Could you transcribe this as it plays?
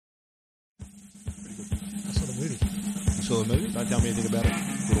saw the movie. Don't tell me anything about it,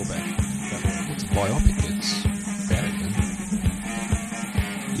 good or bad. It's a biopic. It's about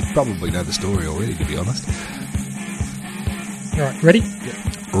it. You probably know the story already, to be honest. All right, ready? Yep.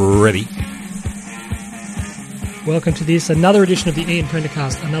 Ready. Welcome to this, another edition of the Ian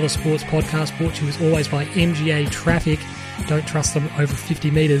Prendercast, another sports podcast brought to you as always by MGA Traffic. Don't trust them over 50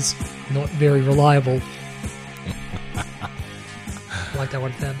 metres. Not very reliable. I like that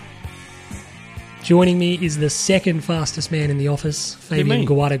one, Fab. Joining me is the second fastest man in the office, Fabian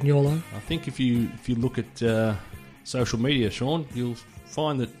Guadagnolo. I think if you look at social media, Sean, you'll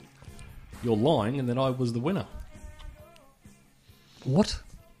find that you're lying and that I was the winner. What?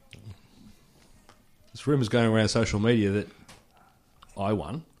 There's rumours going around social media that I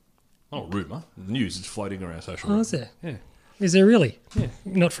won. Not a rumour. The news is floating around social media. Oh, is there? Yeah. Is there really? Yeah.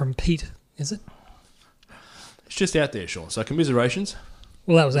 Not from Pete, is it? It's just out there, Sean. So commiserations.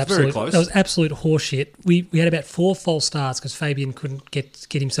 Well, that was very absolute. close. That was absolute horseshit. We had about 4 false starts because Fabian couldn't get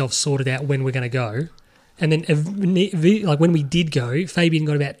himself sorted out when we're going to go, and then like when we did go, Fabian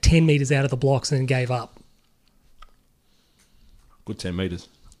got about 10 metres out of the blocks and then gave up. Good 10 metres.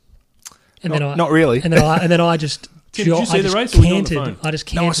 And Not really. And then I just. Tim, did you see the race or were you on the phone? I just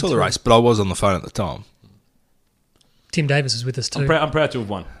canted. No, I saw the race, but I was on the phone at the time. Tim Davis is with us too. I'm proud to have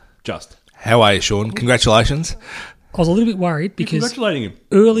won. Just. How are you, Sean? Congratulations. I was a little bit worried because You're congratulating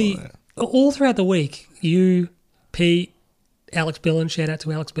him. all throughout the week, you, Pete, Alex Billen, shout out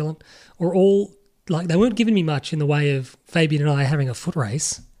to Alex Billen, were all like they weren't giving me much in the way of Fabian and I having a foot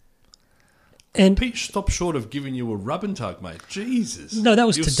race. And Pete, stop short of giving you a rub and tug, mate. Jesus. no, that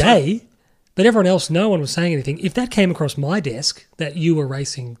was You're today. But everyone else, no one was saying anything. If that came across my desk that you were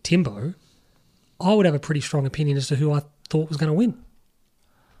racing Timbo, I would have a pretty strong opinion as to who I thought was going to win.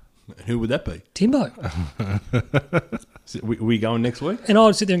 Who would that be? Timbo. Are we going next week? And I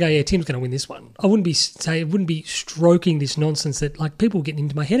would sit there and go, yeah, Tim's going to win this one. I wouldn't be stroking this nonsense that like people were getting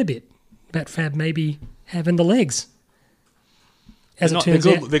into my head a bit about Fab maybe having the legs. As it turns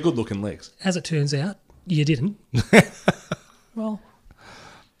out, they're good looking legs. as it turns out, you didn't. Well,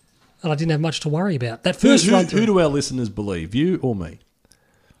 And I didn't have much to worry about. That who first run through. do our listeners believe, you or me?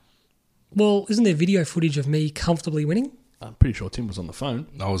 Well, isn't there video footage of me comfortably winning? I'm pretty sure Tim was on the phone.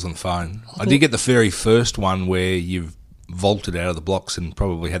 I was on the phone. I thought- did get the very first one where you've vaulted out of the blocks and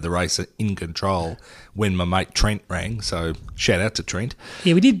probably had the race in control when my mate Trent rang. So shout out to Trent.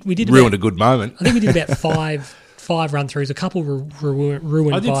 Yeah, we did. Ruined a good moment. I think we did about five run throughs. A couple were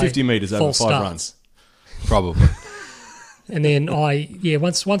ruined. I did by 50 metres over false 5 starts. runs. Probably. And then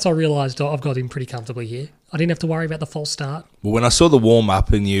once I realised I've got him pretty comfortably here, I didn't have to worry about the false start. Well, when I saw the warm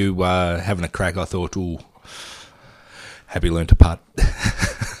up and you were having a crack, I thought, "Ooh, happy learned to putt."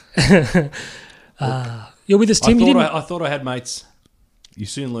 You're with us, Tim. I thought I had mates. You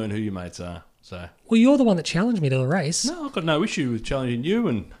soon learn who your mates are. So Well, you're the one that challenged me to the race. no, I've got no issue with challenging you.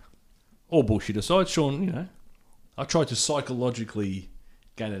 And all bullshit aside, Sean, you know, I tried to psychologically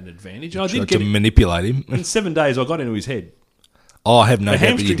gain an advantage. I did Tried get to it. manipulate him. In 7 days, I got into his head. Oh, I have no The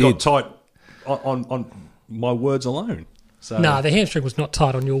doubt that you hamstring got did. tight on my words alone. So No, the hamstring was not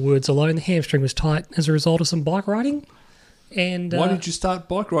tight on your words alone. The hamstring was tight as a result of some bike riding. And why did you start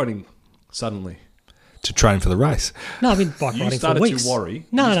bike riding suddenly? To train for the race. No, I've been bike You riding for started weeks. to worry.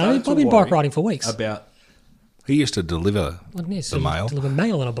 No, You no, started I've to been worry bike riding for weeks. about He used to deliver Yes, the mail. Deliver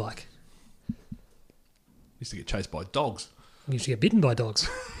mail on a bike. used to get chased by dogs. We used to get bitten by dogs.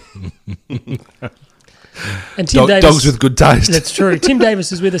 And Tim Davis, Dogs with good taste. That's true. Tim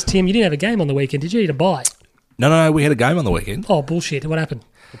Davis is with us. Tim, you didn't have a game on the weekend, did you? You had a bye. No, we had a game on the weekend. Oh, bullshit. What happened?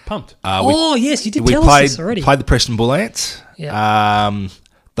 Pumped. Oh, yes, you did We tell us this already. played the Preston Bull Ants. Yeah.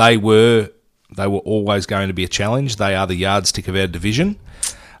 They were always going to be a challenge. They are the yardstick of our division.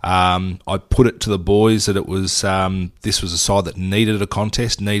 I put it to the boys that it was this was a side that needed a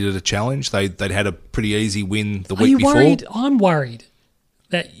contest, needed a challenge. They'd had a pretty easy win the Are week you before. worried? I'm worried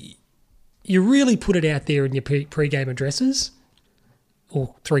that you really put it out there in your pre-game addresses,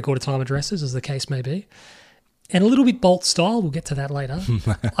 or three-quarter time addresses, as the case may be, and a little bit Bolt style. We'll get to that later.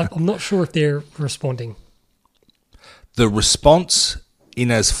 I'm not sure if they're responding. The response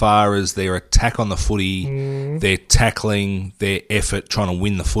in as far as their attack on the footy, their tackling, their effort trying to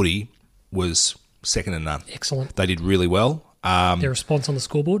win the footy was second to none. Excellent. They did really well. Their response on the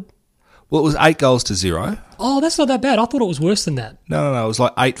scoreboard? Well, it was 8-0. Oh, that's not that bad. I thought it was worse than that. No. It was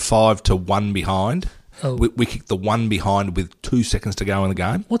like 8-5 to 1 behind. Oh. We kicked the 1 behind with 2 seconds to go in the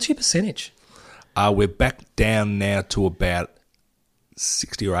game. What's your percentage? We're back down now to about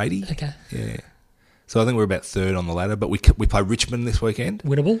 60 or 80. Okay. Yeah. So I think we're about third on the ladder. But we play Richmond this weekend.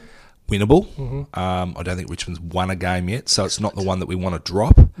 Winnable? Winnable. I don't think Richmond's won a game yet, so it's not the one that we want to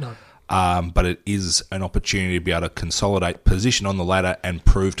drop. No. but it is an opportunity to be able to consolidate position on the ladder and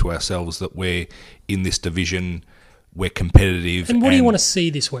prove to ourselves that we're in this division, we're competitive. And what do you want to see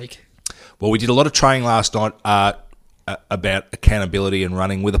this week? Well, we did a lot of training last night about accountability and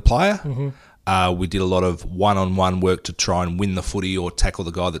running with a player. We did a lot of one-on-one work to try and win the footy or tackle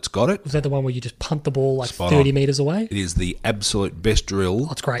the guy that's got it. Was that the one where you just punt the ball like Spot 30 on. metres away? It is the absolute best drill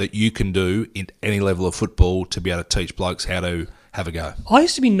That's great. that you can do in any level of football to be able to teach blokes how to have a go. I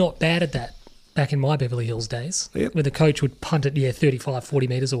used to be not bad at that back in my Beverly Hills days, Yep. where the coach would punt it, 35, 40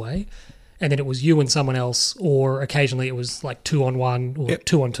 metres away, and then it was you and someone else, or occasionally it was like 2-on-1 or Yep.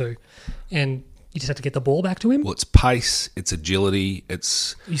 2-on-2, and you just had to get the ball back to him. Well, it's pace, it's agility,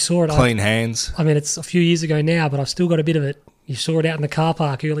 it's You saw it. clean hands. I mean, it's a few years ago now, but I've still got a bit of it. You saw it out in the car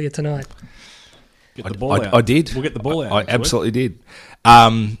park earlier tonight. Get the ball out. I did. We'll get the ball out. I next week. absolutely did.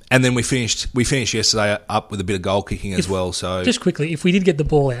 And then we finished yesterday up with a bit of goal kicking as well. So Just quickly, if we did get the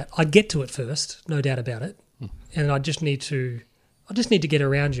ball out, I'd get to it first, no doubt about it, and I just need to get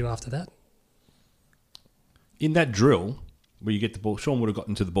around you after that. In that drill where you get the ball, Sean would have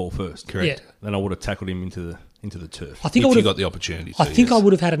gotten to the ball first. correct. Yeah. Then I would have tackled him into the turf. I think If I would you have. got the opportunity to, I think yes. I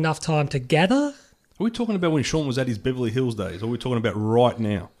would have had enough time to gather. Are we talking about when Sean was at his Beverly Hills days, or are we talking about right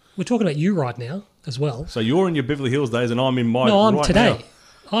now? We're talking about you right now as well. So you're in your Beverly Hills days, and I'm in my. No, I'm right today.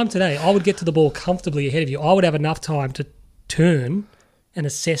 now. I'm today. I would get to the ball comfortably ahead of you. I would have enough time to turn and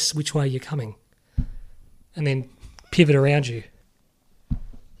assess which way you're coming, and then pivot around you.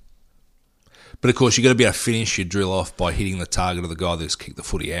 But of course, you've got to be able to finish your drill off by hitting the target of the guy that's kicked the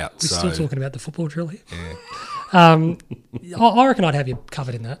footy out. We're So still talking about the football drill here. yeah. I reckon I'd have you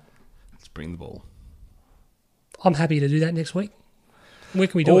covered in that. Let's bring the ball. I'm happy to do that next week. Where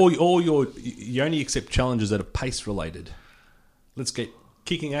can we do it? You only accept challenges that are pace related. Let's get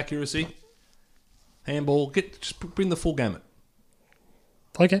kicking accuracy, handball. Just bring the full gamut.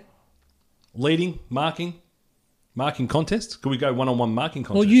 Okay. Leading, marking contest. Could we go one-on-one marking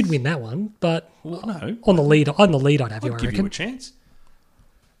contest? Well, you'd win that one, but Well, no. on the lead, I'd have you. I I'd give you a reckon chance.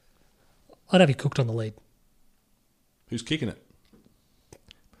 I'd have you cooked on the lead. Who's kicking it?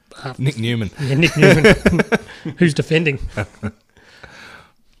 Nick Newman. Yeah, Nick Newman, who's defending.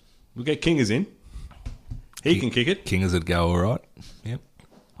 We'll get Kingers in. He can kick it. Kingers would go all right. Yep.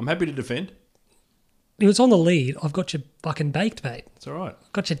 I'm happy to defend. If it's on the lead, I've got you fucking baked, mate. It's all right.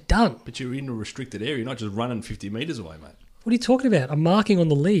 Got you done. But you're in a restricted area. You're not just running 50 metres away, mate. What are you talking about? I'm marking on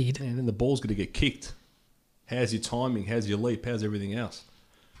the lead. And then the ball's going to get kicked. How's your timing? How's your leap? How's everything else?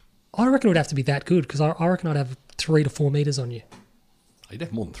 I reckon it would have to be that good because I reckon I'd have 3 to 4 metres on you. Oh, you'd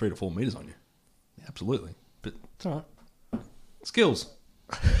have more than 3 to 4 metres on you. Yeah, absolutely. But it's all right. Skills.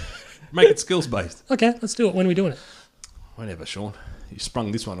 Make it skills-based. Okay, let's do it. When are we doing it? Whatever, Sean. You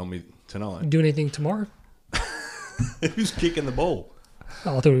sprung this one on me tonight. Do anything tomorrow? Who's kicking the ball?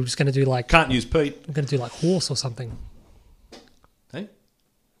 Oh, I thought we were just going to do like Can't use Pete. we're going to do like horse or something. Hey?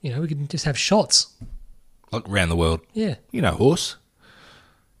 You know, we could just have shots. Like around the world. Yeah, You know, horse.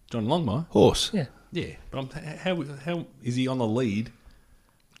 John Longmire? Horse. yeah. Yeah. But how is he on the lead?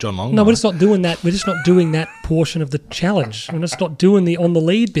 John Long. No, we're just not doing that. We're just not doing that portion of the challenge. We're just not doing the on the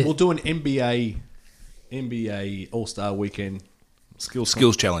lead bit. We'll do an NBA All-Star Weekend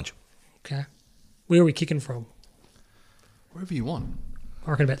skills challenge. Okay. Where are we kicking from? wherever you want.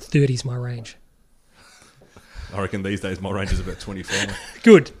 I reckon about 30 is my range. I reckon these days my range is about 25.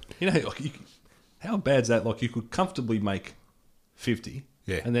 Good. You know, like how bad's that? Like you could comfortably make 50.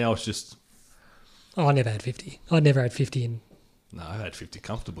 Yeah. And now it's just, Oh, I never had 50. I never had 50 in. no, I had 50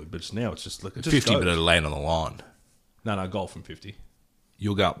 comfortably, but just now it's just like, it just 50, goes. but it'll land on the line. No, goal from 50.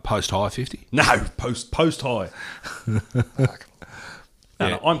 You'll go up post high 50? No, post high.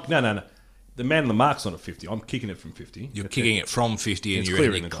 No. The man on the mark's not at 50. I'm kicking it from 50. You're kicking it from 50 and It's you're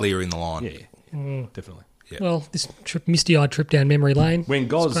clearing hitting the clear in the line. Yeah, definitely. Yeah. Well, this misty-eyed trip down memory lane. When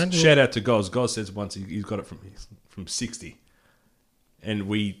It's great. Goz, shout out to Goz. Goz says once he's got it from 60, and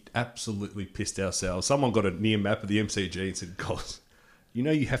we absolutely pissed ourselves. Someone got a near map of the MCG and said, "Goz, you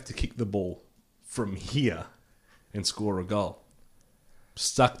know you have to kick the ball from here and score a goal."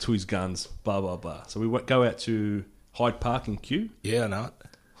 Stuck to his guns, blah blah blah. So we go out to Hyde Park in Kew, Yeah, I know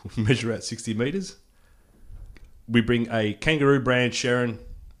it. measure out 60 metres. We bring a Kangaroo brand Sharon,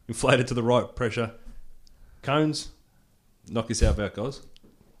 inflated to the right pressure. Cones, knock yourself out, guys.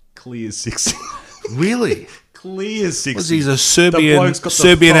 Clear 60. Really? Clear 60. Was he's a The bloke's got the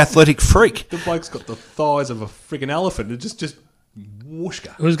Serbian thigh- athletic freak? The bloke's got the thighs of a friggin' elephant. It just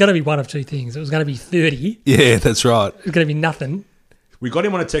whooshka. It was going to be one of two things. It was going to be 30. Yeah, that's right. It was going to be nothing. We got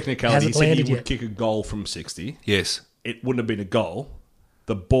him on a technicality. Hasn't He said he landed would yet. kick a goal from 60. Yes. It wouldn't have been a goal.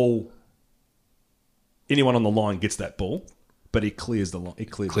 The ball, anyone on the line gets that ball. but he clears the line.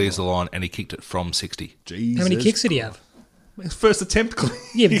 Clears the line, and he kicked it from 60. Jesus. How many kicks did he have? His first attempt.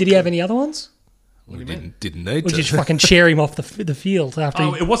 Yeah, but did he have any other ones? We didn't need Or to. just fucking cheer him off the field after?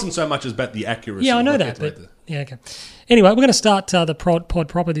 It wasn't so much as about the accuracy. Yeah, I know that. But, yeah, okay. Anyway, we're going to start the pod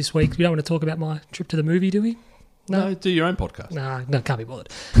proper this week. We don't want to talk about my trip to the movie, do we? No, do your own podcast. No, can't be bothered.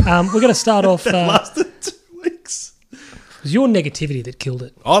 We're going to start off. Lasted 2 weeks. It was your negativity that killed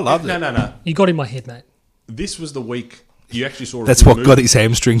it. I loved it. No. You got in my head, mate. This was the week you actually saw. That's what got his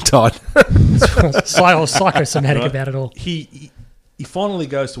hamstring tight. I was psychosomatic about it all. He finally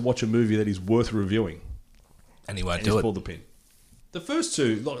goes to watch a movie that is worth reviewing. And he won't And do he's it. pulled the pin. The first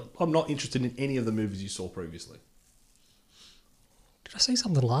two, I'm not interested in any of the movies you saw previously. Did I say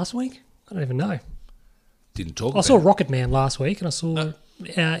something last week? I don't even know. Didn't talk I about saw it. Rocket Man last week, and I saw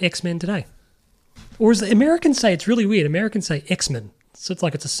X-Men today. Or as the Americans say, it's really weird. Americans say X-Men, so it's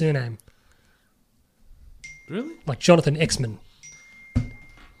like it's a surname, Really? like Jonathan X-Men.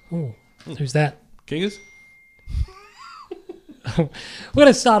 Oh, who's that? Kingers? We're going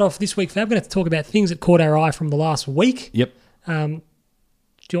to start off this week, Fab. We're going to talk about things that caught our eye from the last week. Yep. Do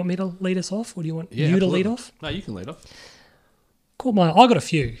you want me to lead us off, or do you want you absolutely. to lead off? No, you can lead off. I got a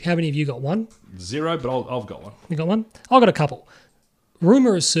few. How many of you got one? 0, but I've got one. You got one? I got a couple.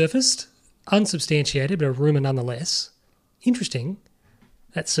 Rumour has surfaced, unsubstantiated, but a rumour nonetheless. Interesting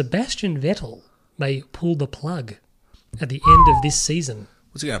that Sebastian Vettel may pull the plug at the end of this season.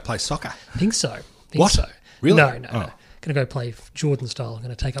 Was he going to play soccer? Think so. What? So. Really? No. Oh. Going to go play Jordan style. Going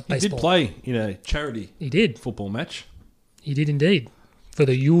to take up He baseball. did play in a charity He did. football match. He did indeed. For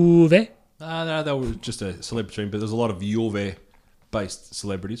the Juve. No, that was just a celebrity team, but there's a lot of Juve-based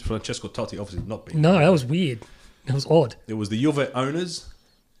celebrities. Francesco Totti, obviously not being. No, that was weird. That was odd. There was the Juve owners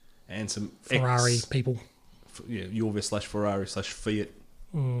and some Ferrari people. Juve/Ferrari/Fiat.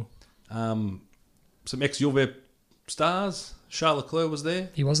 Some ex-Juve stars. Charles Leclerc was there.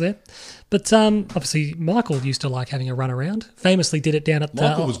 He was there. But obviously, Michael used to like having a run around. Famously did it down at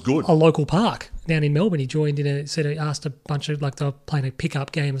Michael was good. a local park down in Melbourne. He joined in he asked a bunch of, they were playing a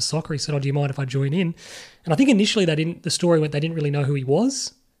pickup game of soccer. He said, do you mind if I join in? And I think initially the story went they didn't really know who he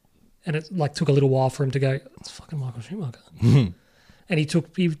was. And it took a little while for him to go, it's fucking Michael Schumacher. And he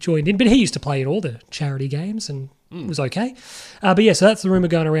joined in. But he used to play at all the charity games and it was okay. So that's the rumour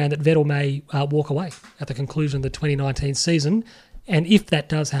going around that Vettel may walk away at the conclusion of the 2019 season. And if that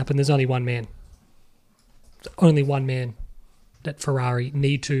does happen, there's only one man. Only one man that Ferrari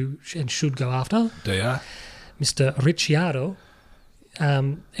need to and should go after. DR? Mr. Ricciardo.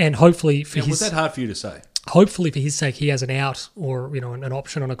 And hopefully for Was that hard for you to say? Hopefully for his sake he has an out or an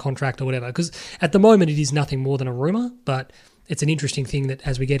option on a contract or whatever. Because at the moment it is nothing more than a rumour, but it's an interesting thing that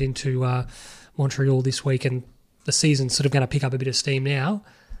as we get into Montreal this week and the season's sort of going to pick up a bit of steam now,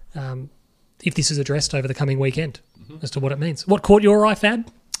 if this is addressed over the coming weekend as to what it means. What caught your eye, Fab?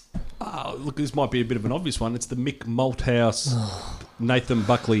 Look, this might be a bit of an obvious one. It's the Mick Malthouse, Nathan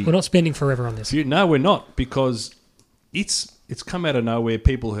Buckley. We're not spending forever on this. No, we're not, because it's come out of nowhere.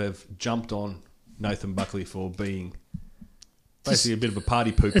 People have jumped on Nathan Buckley for being basically a bit of a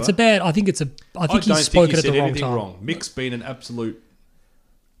party pooper. It's a bad. I think he's spoken at the wrong time. Wrong. Mick's been an absolute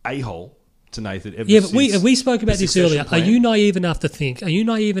a-hole to Nathan ever Yeah, but since we spoke about the this earlier. succession Are you naive enough to think? Are you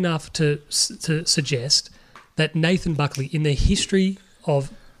naive enough to suggest that Nathan Buckley, in the history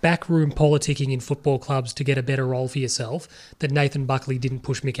of backroom politicking in football clubs to get a better role for yourself, that Nathan Buckley didn't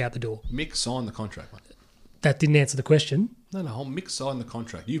push Mick out the door? Mick signed the contract, mate. That didn't answer the question. No, Mick signed the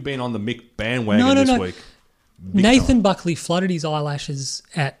contract. You've been on the Mick bandwagon this week. Nathan Buckley flooded his eyelashes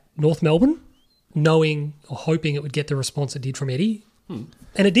at North Melbourne, knowing or hoping it would get the response it did from Eddie, and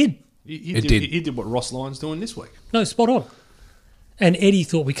it did. He did what Ross Lyon's doing this week. No, spot on. And Eddie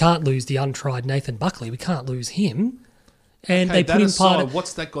thought, we can't lose the untried Nathan Buckley. We can't lose him. And they put in part of...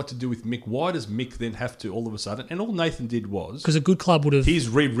 What's that got to do with Mick? Why does Mick then have to all of a sudden... And all Nathan did was... Because a good club would have... He's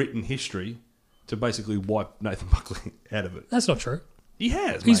rewritten history to basically wipe Nathan Buckley out of it. That's not true. He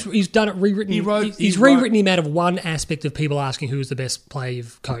has, He's done it, rewritten... He's rewritten him out of one aspect of people asking who's the best player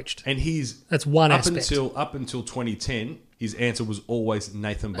you've coached. And That's one aspect. Up until 2010, his answer was always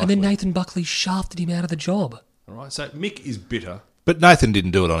Nathan Buckley. And then Nathan Buckley shafted him out of the job. All right, so Mick is bitter. But Nathan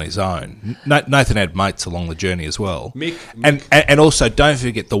didn't do it on his own. Nathan had mates along the journey as well. Mick. And also, don't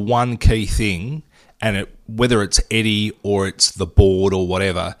forget the one key thing, and whether it's Eddie or it's the board or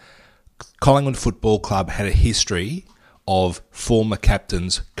whatever, Collingwood Football Club had a history of former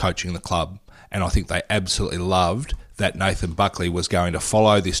captains coaching the club. And I think they absolutely loved that Nathan Buckley was going to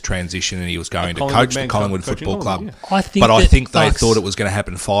follow this transition and he was going to coach the Collingwood Football Club. Yeah. I think they thought it was going to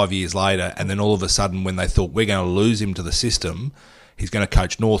happen 5 years later, and then all of a sudden when they thought we're going to lose him to the system, he's going to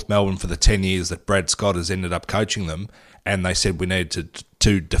coach North Melbourne for the 10 years that Brad Scott has ended up coaching them, and they said we needed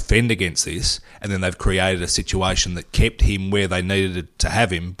to defend against this, and then they've created a situation that kept him where they needed to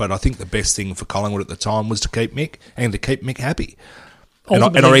have him. But I think the best thing for Collingwood at the time was to keep Mick and to keep Mick happy. And I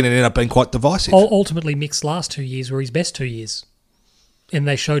reckon it ended up being quite divisive. Ultimately, Mick's last 2 years were his best 2 years, and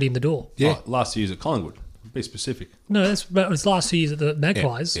they showed him the door. Yeah, last 2 years at Collingwood. Be specific. No, his last 2 years at the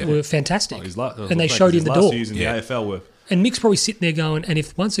Magpies were fantastic, and they his showed him the door. Last 2 years in the AFL were. And Mick's probably sitting there going, and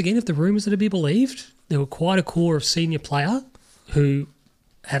if the rumours are to be believed, there were quite a core of senior player who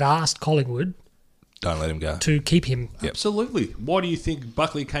had asked Collingwood, don't let him go, to keep him. Yep. Absolutely. Why do you think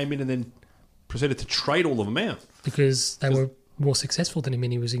Buckley came in and then proceeded to trade all of them out? Because they were more successful than him,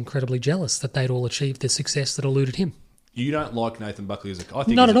 and he was incredibly jealous that they'd all achieved the success that eluded him. You don't like Nathan Buckley as a... I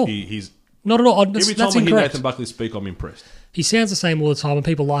think Not at all. He's not at all. Every time I hear Nathan Buckley speak, I'm impressed. He sounds the same all the time, and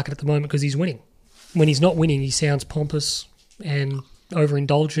people like it at the moment because he's winning. When he's not winning, he sounds pompous and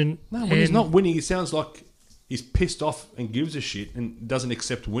overindulgent. No, when he's not winning, he sounds like he's pissed off and gives a shit and doesn't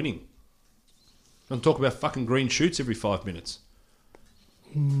accept winning. Doesn't talk about fucking green shoots every 5 minutes.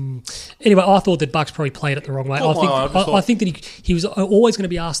 Anyway, I thought that Bucks probably played it the wrong way. I think that he was always going to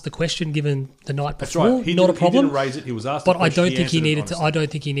be asked the question given the night before. That's right. Not a problem. He didn't raise it. He was asked. But the question, I don't think he needed to. honestly. I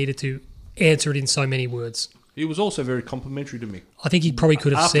don't think he needed to answer it in so many words. He was also very complimentary to Mick. I think he probably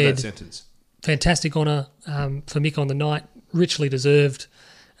could have after said, that sentence. "Fantastic honour for Mick on the night, richly deserved."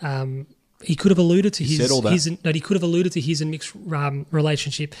 He could have alluded to said all that. he could have alluded to his and Mick's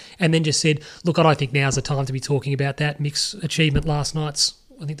relationship, and then just said, "Look, I don't think now's the time to be talking about that. Mick's achievement last night's,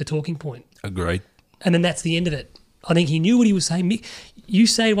 I think, the talking point." Agreed. And then that's the end of it. I think he knew what he was saying. Mick, you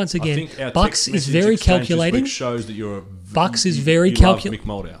say once again, Bucks is very calculating. Shows that Bucks is very calculating. Mick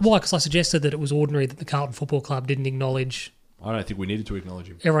Moldhouse. Why? Because I suggested that it was ordinary that the Carlton Football Club didn't acknowledge. I don't think we needed to acknowledge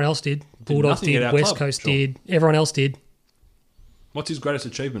him. Everyone else did. Bulldogs nothing at did. our West club, Coast sure. did. Everyone else did. What's his greatest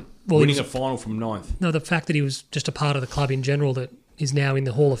achievement? Well, Winning a final from ninth. No, the fact that he was just a part of the club in general that is now in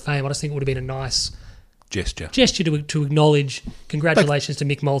the Hall of Fame, I just think it would have been a nice gesture to acknowledge. Congratulations to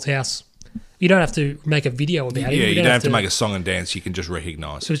Mick Malthouse. You don't have to make a video about him. Yeah, you don't have to make a song and dance. You can just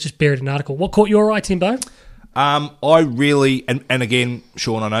recognise. So it's just buried in an article. What caught your eye, Timbo? I really, and again,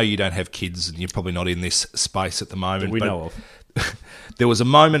 Sean, I know you don't have kids and you're probably not in this space at the moment. We know of. There was a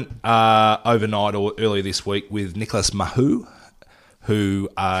moment overnight or earlier this week with Nicolas Mahou, who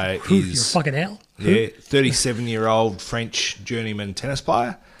is... You're a fucking hell. Yeah, 37-year-old French journeyman tennis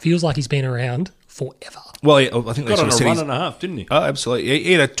player. Feels like he's been around forever. Well, yeah, I think they Got on sort of a said run he's... and a half, didn't he? Oh, absolutely.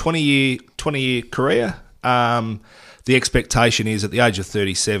 He had a 20-year career. The expectation is at the age of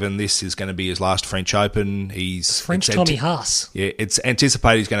 37, this is going to be his last French Open. French Tommy Haas. Yeah, it's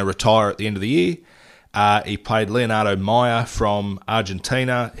anticipated he's going to retire at the end of the year. He played Leonardo Maia from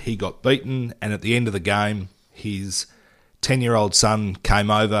Argentina. He got beaten, and at the end of the game, his 10-year-old son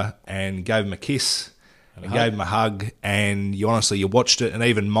came over and gave him a kiss and gave him a hug, and you watched it, and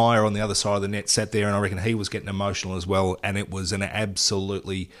even Maia on the other side of the net sat there, and I reckon he was getting emotional as well, and it was an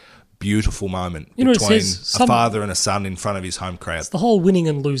absolutely beautiful moment between a father and a son in front of his home crowd. It's the whole winning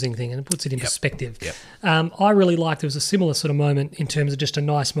and losing thing, and it puts it in perspective. Yep. I really liked there was a similar sort of moment in terms of just a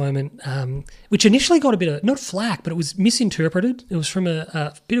nice moment, which initially got a bit of, not flack, but it was misinterpreted. It was from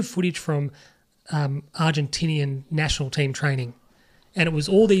a bit of footage from Argentinian national team training, and it was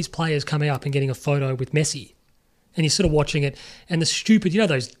all these players coming up and getting a photo with Messi. And you're sort of watching it, and the stupid,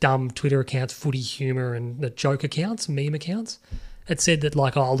 those dumb Twitter accounts, footy humour and the joke accounts, meme accounts, it said that,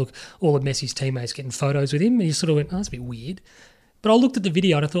 like, oh, look, all of Messi's teammates getting photos with him. And you sort of went, oh, that's a bit weird. But I looked at the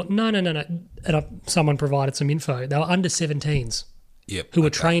video and I thought, no. And someone provided some info. They were under 17s who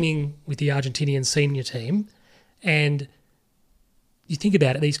were training with the Argentinian senior team. And you think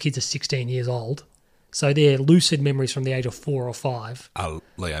about it, these kids are 16 years old. So they're lucid memories from the age of 4 or 5.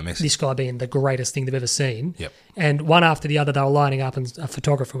 Leo Messi. This guy being the greatest thing they've ever seen. Yep. And one after the other, they were lining up, and a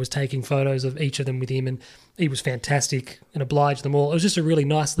photographer was taking photos of each of them with him, and he was fantastic and obliged them all. It was just a really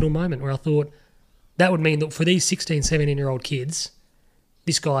nice little moment where I thought that would mean that for these 16, 17-year-old kids,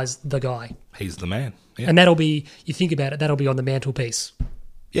 this guy's the guy. He's the man. Yep. And that'll be, you think about it, that'll be on the mantelpiece.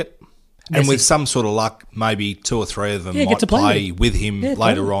 Yep. Messi. And with some sort of luck, maybe 2 or 3 of them get might to play with him later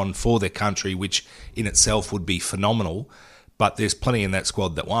totally. on for their country, which in itself would be phenomenal. But there's plenty in that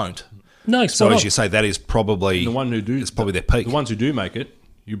squad that won't. No, so as you say, that is probably it's probably their peak. The ones who do make it,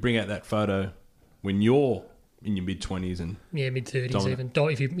 you bring out that photo when you're in your mid-20s and mid-30s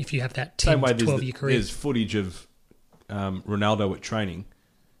even. If you have that 10 same way to 12-year career. There's footage of Ronaldo at training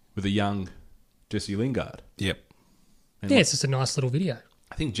with a young Jesse Lingard. Yep. And it's just a nice little video.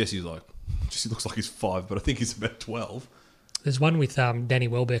 I think Jesse looks like he's 5, but I think he's about 12. There's one with Danny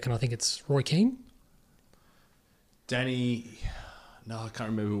Welbeck, and I think it's Roy Keane. Danny, No, I can't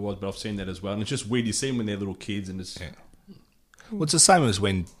remember who it was, but I've seen that as well. And it's just weird. You see them when they're little kids, and it's Well, it's the same as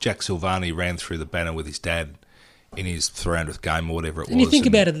when Jack Silvani ran through the banner with his dad in his 300th game or whatever it was. And you think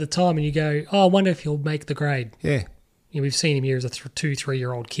about it at the time and you go, oh, I wonder if he'll make the grade. Yeah. We've seen him here as a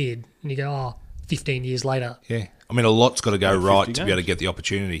 2-3-year-old kid, and you go, oh, 15 years later. Yeah. I mean, a lot's got to go right to games. be able to get the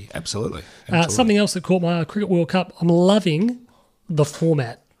opportunity. Absolutely. Something else that caught my eye, Cricket World Cup, I'm loving the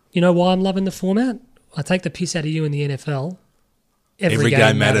format. You know why I'm loving the format? I take the piss out of you in the NFL. Every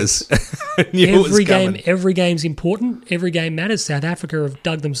game matters. Every game's important. Every game matters. South Africa have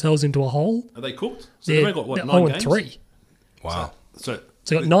dug themselves into a hole. Are they cooked? So They're, they've got, they're 9 games? 0-3. Wow. So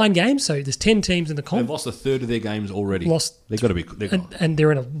So they've got 9 games, so there's 10 teams in the they've comp. lost a third of their games already. They've got to be... And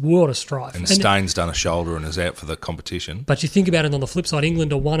they're in a world of strife. And Staines done a shoulder and is out for the competition. But you think about it on the flip side,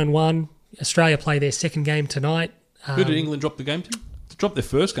 England are 1-1. Australia play their second game tonight. Who did England drop the game to? They dropped their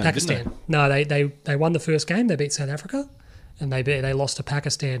first game, Pakistan. didn't No, they won the first game. They beat South Africa. And they lost to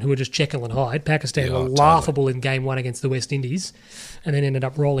Pakistan, who were just Jekyll and Hyde. Pakistan were laughable in game 1 against the West Indies, and then ended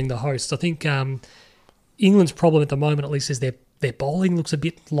up rolling the hosts. I think England's problem at the moment, at least, is their bowling looks a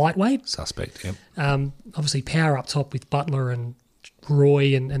bit lightweight. Suspect, yeah. Obviously, power up top with Butler and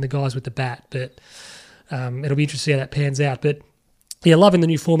Roy and the guys with the bat. But it'll be interesting to see how that pans out. But yeah, loving the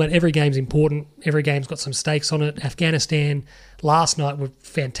new format. Every game's important. Every game's got some stakes on it. Afghanistan last night were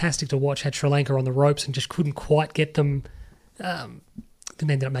fantastic to watch. Had Sri Lanka on the ropes and just couldn't quite get them. Then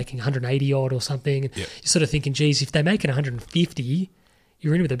they ended up making 180 odd or something. Yep. You're sort of thinking, geez, if they make it 150,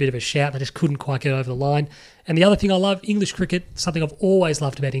 you're in with a bit of a shout. They just couldn't quite get over the line. And the other thing I love, English cricket, something I've always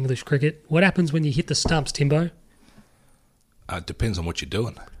loved about English cricket. What happens when you hit the stumps, Timbo? It depends on what you're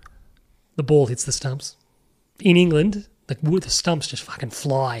doing. The ball hits the stumps. In England, the stumps just fucking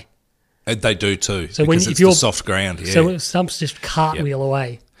fly. They do too, so because it's the soft ground. Yeah. So stumps just cartwheel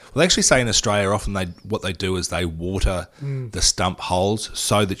away. Well, they actually say in Australia often what they do is they water the stump holes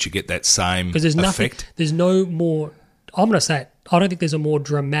so that you get that same effect. There's no more... I'm going to say it. I don't think there's a more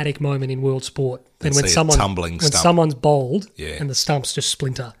dramatic moment in world sport than when someone's bowled and the stumps just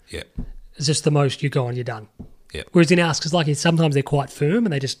splinter. Yeah. It's just the most, you're gone, you're done. Yep. Whereas in ours, because sometimes they're quite firm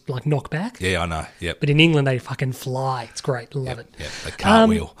and they just knock back. Yeah, I know. Yep. But in England, they fucking fly. It's great. Love it. Yeah, they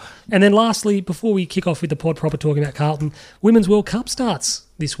cartwheel. And then lastly, before we kick off with the pod proper talking about Carlton, Women's World Cup starts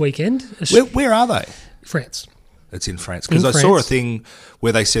this weekend. Where are they? France. It's in France. Because I saw a thing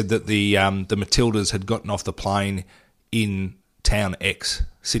where they said that the Matildas had gotten off the plane in town X,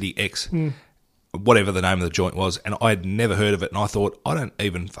 city X, whatever the name of the joint was, and I had never heard of it, and I thought, I don't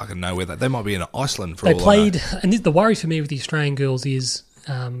even fucking know where they might be in Iceland for all I know. And the worry for me with the Australian girls is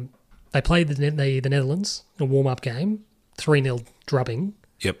they played the Netherlands in a warm-up game, 3-0 drubbing.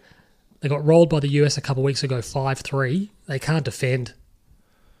 Yep. They got rolled by the US a couple of weeks ago, 5-3. They can't defend.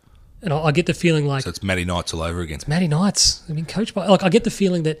 And I get the feeling like... So it's Matty Knights all over again. It's Matty Knights. I mean, coached by... I get the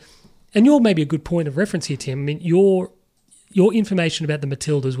feeling that... And you're maybe a good point of reference here, Tim. I mean, your information about the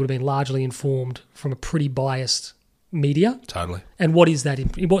Matildas would have been largely informed from a pretty biased media. Totally. And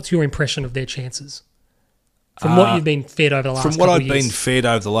what's your impression of their chances? From what you've been fed over the last couple of years? From what I've been fed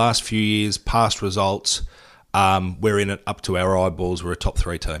over the last few years, past results, we're in it up to our eyeballs. We're a top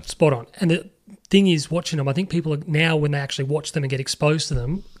 3 team. Spot on. And the thing is, watching them, I think people are now, when they actually watch them and get exposed to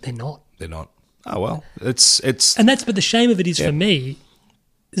them, they're not. They're not. Oh, well. It's. But the shame of it is for me,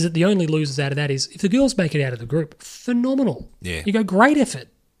 is that the only losers out of that is if the girls make it out of the group, phenomenal. Yeah. You go, great effort.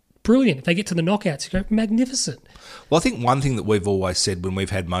 Brilliant. If they get to the knockouts, you go, magnificent. Well, I think one thing that we've always said when we've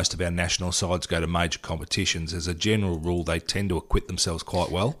had most of our national sides go to major competitions, as a general rule, they tend to acquit themselves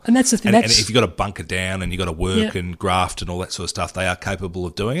quite well. And that's the thing. And if you've got to bunker down and you've got to work and graft and all that sort of stuff, they are capable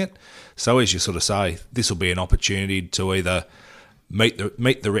of doing it. So as you sort of say, this will be an opportunity to either meet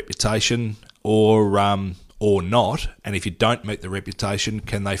the reputation or not. And if you don't meet the reputation,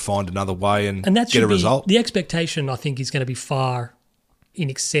 can they find another way and get a result? The expectation, I think, is going to be far in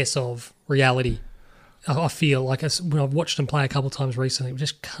excess of reality. I feel like when I've watched them play a couple of times recently, we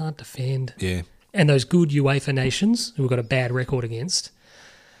just can't defend. Yeah. And those good UEFA nations who we've got a bad record against,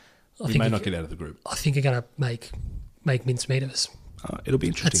 we may not get out of the group. I think are going to make mincemeat of us. It'll be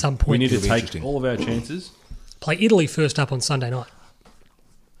interesting. At some point. We need to take all of our chances. Play Italy first up on Sunday night.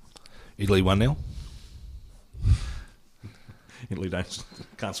 Italy 1-0. Italy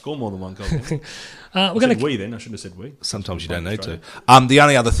can't score more than one goal. We're going to. We then. I shouldn't have said we. Sometimes you don't need to. The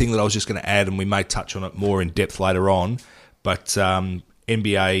only other thing that I was just going to add, and we may touch on it more in depth later on, but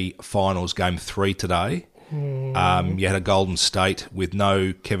NBA Finals Game 3 today. You had a Golden State with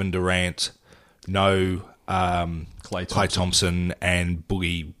no Kevin Durant, no Klay Thompson, and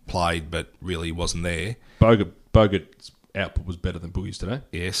Boogie played, but really wasn't there. Bogut output was better than Boogie's today.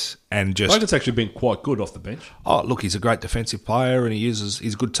 Yes, and just Logan's actually been quite good off the bench. oh look, he's a great defensive player, and he's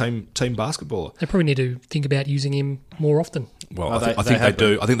a good team basketballer. They probably need to think about using him more often. Well, Oh, I think they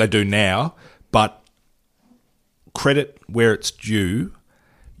do. I think they do now, but credit where it's due.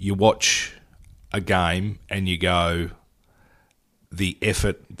 You watch a game and you go, the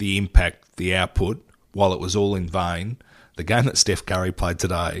effort, the impact, the output, while it was all in vain, the game that Steph Curry played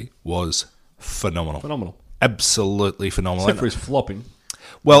today was phenomenal. Phenomenal. Absolutely phenomenal. Except for his flopping.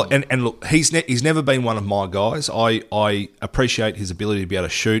 Well, and look, he's never been one of my guys. I appreciate his ability to be able to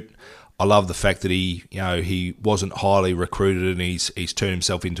shoot. I love the fact that he wasn't highly recruited and he's turned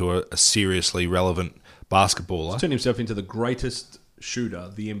himself into a seriously relevant basketballer. He's turned himself into the greatest shooter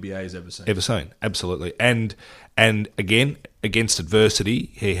the NBA has ever seen. Ever seen, absolutely. And again, against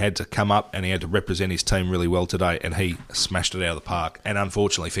adversity, he had to come up and he had to represent his team really well today, and he smashed it out of the park. And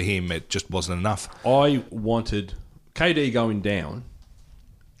unfortunately for him, it just wasn't enough. I wanted KD going down,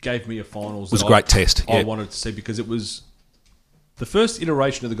 gave me a finals. It was a great test. I Yeah. wanted to see because it was the first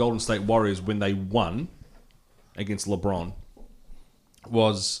iteration of the Golden State Warriors when they won against LeBron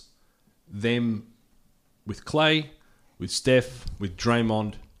was them with Clay, with Steph, with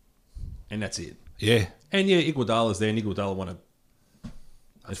Draymond, and that's it. Yeah. And yeah, Iguodala's there, and Iguodala won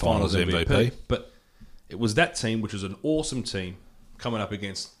a finals MVP. But it was that team, which was an awesome team, coming up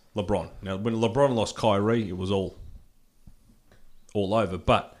against LeBron. Now, when LeBron lost Kyrie, it was all over.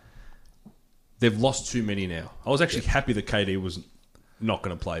 But they've lost too many now. I was actually happy that KD was not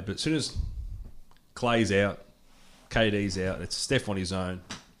going to play. But as soon as Clay's out, KD's out, it's Steph on his own.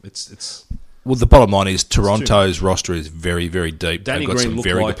 It's Well, the bottom line is Toronto's roster is very, very deep. Danny They've got Green some looked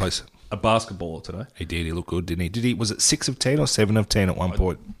very like good players. a basketballer today. He did. He looked good, didn't he? Was it 6 of 10 or 7 of 10 at one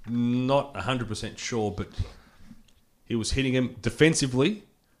point? Not 100% sure, but he was hitting him defensively.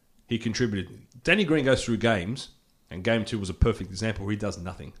 He contributed. Danny Green goes through games, and game 2 was a perfect example where he does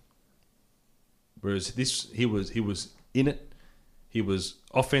nothing. Whereas this, he was in it. He was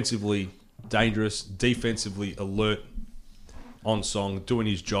offensively dangerous, defensively alert, on song, doing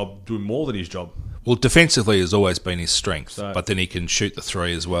his job, doing more than his job. Well, defensively has always been his strength, So- but then he can shoot the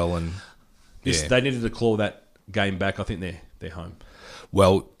three as well. And yeah. They needed to claw that game back. I think they're home.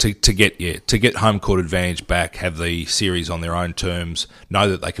 Well, to get home court advantage back, have the series on their own terms, know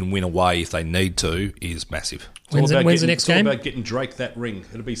that they can win away if they need to, is massive. When's the next game? It's all about getting Drake that ring.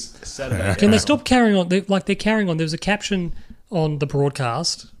 It'll be Saturday. Can they stop carrying on? They're carrying on. There was a caption on the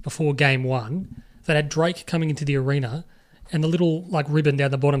broadcast before game 1 that had Drake coming into the arena, and the little ribbon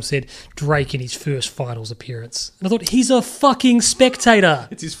down the bottom said Drake in his first finals appearance. And I thought, he's a fucking spectator.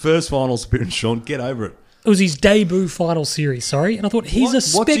 It's his first finals appearance, Sean. Get over it. It was his debut final series, sorry. And I thought, he's a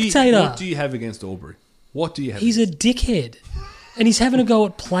spectator. What do you have against Aubrey? What do you have? He's a dickhead. And he's having a go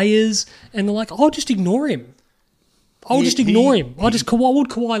at players, and they're like, I'll just ignore him. What would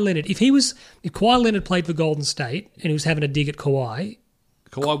Kawhi Leonard, if Kawhi Leonard played for Golden State and he was having a dig at Kawhi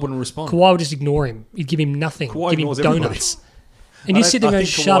wouldn't respond. Kawhi would just ignore him. He'd give him nothing. Kawhi give him ignores donuts. And you sit there and go,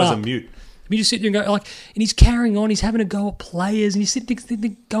 shut up. Mute. You just sit there and go, and he's carrying on, he's having a go at players, and you sit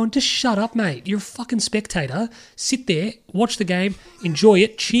there going, just shut up, mate. You're a fucking spectator. Sit there, watch the game, enjoy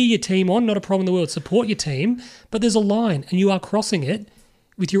it, cheer your team on, not a problem in the world, support your team, but there's a line, and you are crossing it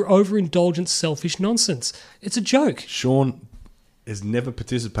with your overindulgent, selfish nonsense. It's a joke. Sean has never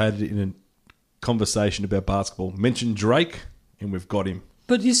participated in a conversation about basketball. Mention Drake, and we've got him.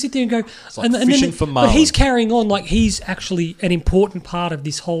 But you sit there and go, like fishing for marlin. But he's carrying on like he's actually an important part of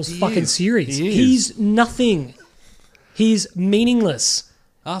this whole fucking series. He's nothing. He's meaningless.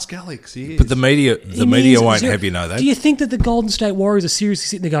 Ask Alex. He is. But the media won't have you know that. Do you think that the Golden State Warriors are seriously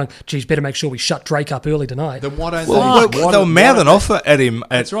sitting there going, geez, better make sure we shut Drake up early tonight? Then why don't they were mouthing off at him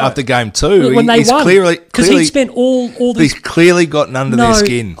after game 2. When they won. Because he'd spent all this... He's clearly gotten under their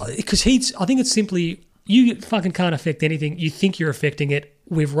skin. Because I think it's simply... You fucking can't affect anything. You think you're affecting it.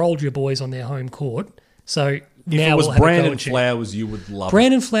 We've rolled your boys on their home court. So now it was we'll have Brandon a go Flowers, you would love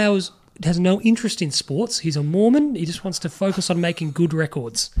Brandon Flowers has no interest in sports. He's a Mormon. He just wants to focus on making good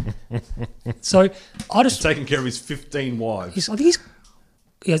records. So I just... He's taking care of his 15 wives. I think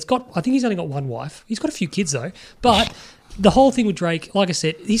he's only got one wife. He's got a few kids though. But the whole thing with Drake, like I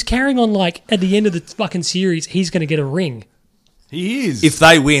said, he's carrying on like at the end of the fucking series, he's going to get a ring. He is. If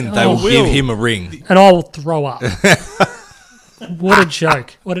they win, they will give him a ring. And I will throw up. What a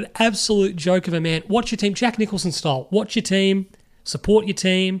joke. What an absolute joke of a man. Watch your team, Jack Nicholson style. Watch your team, support your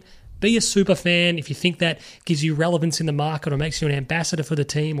team, be a super fan. If you think that gives you relevance in the market or makes you an ambassador for the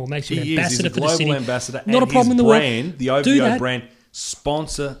team or makes you an ambassador for the city. He's a global ambassador. Not a problem in the world. The OVO brand,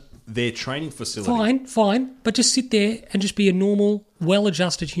 sponsor their training facility. Fine. But just sit there and just be a normal,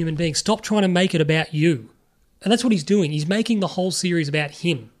 well-adjusted human being. Stop trying to make it about you. And that's what he's doing. He's making the whole series about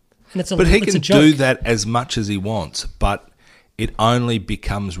him. And it's a, But he it's a can joke. do that as much as he wants, but it only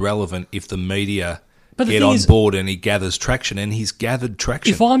becomes relevant if the media But the get thing on is- board and he gathers traction, and he's gathered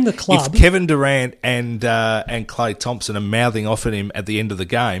traction. If I'm the club- If Kevin Durant and Klay Thompson are mouthing off at him at the end of the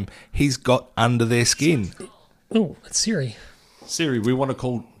game, he's got under their skin. Oh, that's Siri. Siri, we want to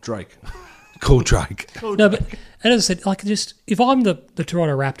call Drake. Call Drake. No, but and as I said, like just if I'm the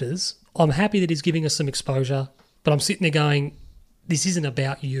Toronto Raptors, I'm happy that he's giving us some exposure, but I'm sitting there going, this isn't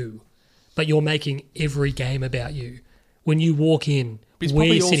about you, but you're making every game about you. When you walk in, He's where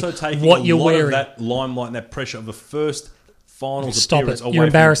probably you're also sitting, taking what a you're lot wearing. of that limelight and that pressure of the first finals Stop appearance it. away You're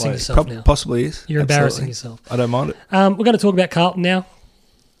from the embarrassing players. yourself now. Possibly is. You're embarrassing Absolutely. yourself. I don't mind it. We're going to talk about Carlton now.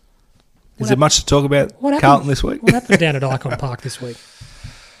 Is there much to talk about What happened? Carlton this week? What happened down at Icon Park this week?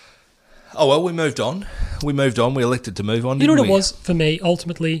 Oh, well, we moved on. We elected to move on, You know didn't what it we? was for me,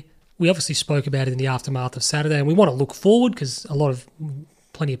 ultimately? We obviously spoke about it in the aftermath of Saturday, and we want to look forward because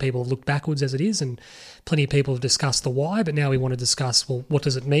plenty of people have looked backwards as it is, and plenty of people have discussed the why, but now we want to discuss, well, what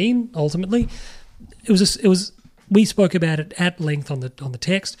does it mean, ultimately? We spoke about it at length on the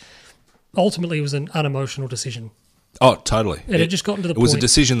text. Ultimately, it was an unemotional decision. Oh, totally. And it just got to the It was a point-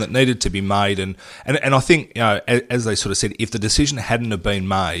 decision that needed to be made, and I think, as they sort of said, if the decision hadn't have been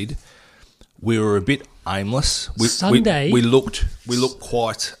made, we were a bit aimless. Sunday- we looked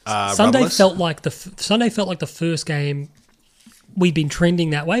quite Sunday rudderless. felt like the first game. We'd been trending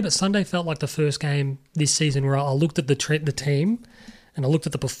that way, but Sunday felt like the first game this season where I looked at the team and I looked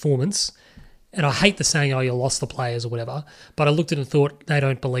at the performance, and I hate the saying, "Oh, you lost the players" or whatever, but I looked at it and thought they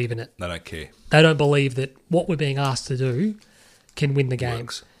don't believe in it. They don't care. They don't believe that what we're being asked to do can win the game.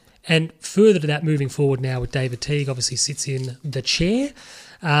 Works. And further to that, moving forward now with David Teague, obviously sits in the chair.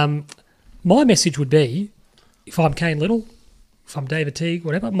 My message would be, if I'm Kane Little, if I'm David Teague,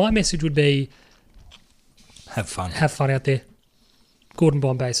 whatever, my message would be Have fun. have fun out there. Gordon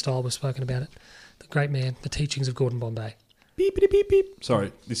Bombay style, we've spoken about it. The great man, the teachings of Gordon Bombay. Beep, beep, beep, beep.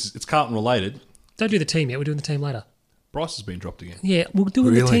 Sorry, it's Carlton related. Don't do the team yet, we're doing the team later. Bryce has been dropped again. Yeah, we'll do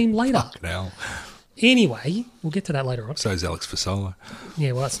Really? the team later. Fucking hell. Anyway, we'll get to that later on. So is Alex Fasolo.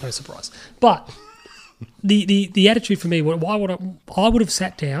 Yeah, well, that's no surprise. But the attitude for me, I would have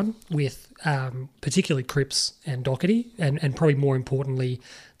sat down with particularly Cripps and Doherty, and probably more importantly,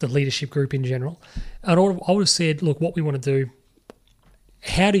 the leadership group in general. And I would have said, look, what we want to do,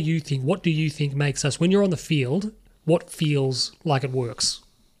 what do you think makes us, when you're on the field, what feels like it works?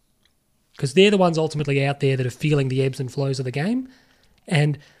 Because they're the ones ultimately out there that are feeling the ebbs and flows of the game.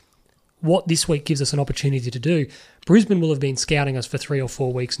 And what this week gives us an opportunity to do, Brisbane will have been scouting us for 3 or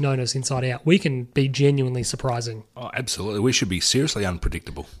 4 weeks, known us inside out. We can be genuinely surprising. Oh, absolutely. We should be seriously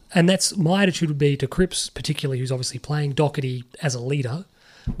unpredictable. And that's my attitude would be to Cripps, particularly, who's obviously playing Doherty as a leader,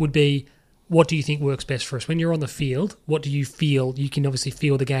 would be, what do you think works best for us? When you're on the field, what do you feel? You can obviously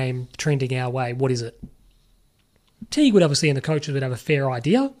feel the game trending our way. What is it? Teague would obviously, and the coaches would have a fair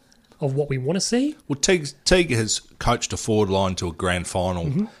idea of what we want to see. Well, Teague has coached a forward line to a grand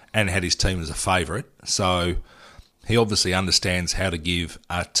final and had his team as a favourite. So he obviously understands how to give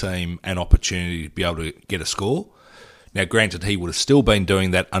a team an opportunity to be able to get a score. Now, granted, he would have still been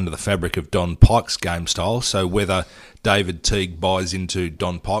doing that under the fabric of Don Pike's game style. So whether David Teague buys into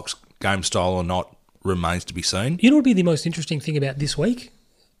Don Pike's game style or not remains to be seen. You know what would be the most interesting thing about this week?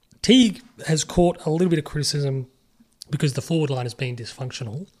 Teague has caught a little bit of criticism because the forward line has been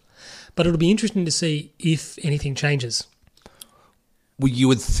dysfunctional. But it'll be interesting to see if anything changes. Well, you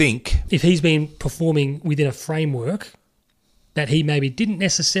would think... If he's been performing within a framework that he maybe didn't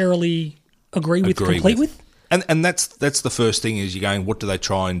necessarily agree with. And that's the first thing is you're going, what do they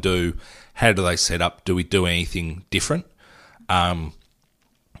try and do? How do they set up? Do we do anything different? And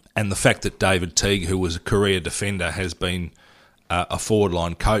the fact that David Teague, who was a career defender, has been a forward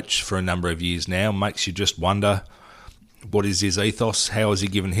line coach for a number of years now makes you just wonder, what is his ethos? How has he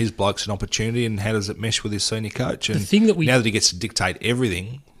given his blokes an opportunity, and how does it mesh with his senior coach? And now that he gets to dictate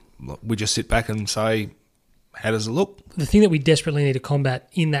everything, we just sit back and say, how does it look? The thing that we desperately need to combat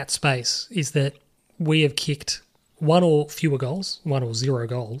in that space is that we have kicked 1 or fewer goals, 1 or 0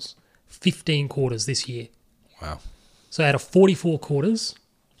 goals, 15 quarters this year. Wow. So out of 44 quarters,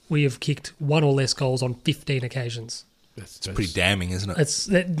 we have kicked 1 or less goals on 15 occasions. It's pretty damning, isn't it?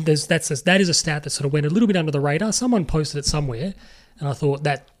 That is a stat that sort of went a little bit under the radar. Someone posted it somewhere, and I thought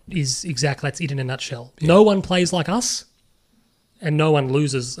that's it in a nutshell. Yeah. No one plays like us, and no one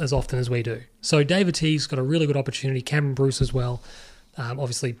loses as often as we do. So David Teague's got a really good opportunity, Cameron Bruce as well,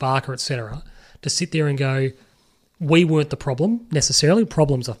 obviously Barker, etc., to sit there and go, we weren't the problem necessarily.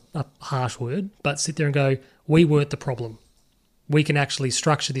 Problem's a harsh word, but sit there and go, we weren't the problem. We can actually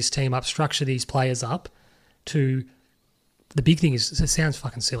structure this team up, structure these players up to the big thing is, it sounds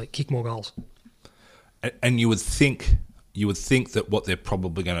fucking silly, kick more goals. And you would think that what they're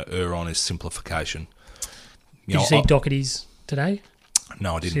probably going to err on is simplification. Did you see Doherty's today?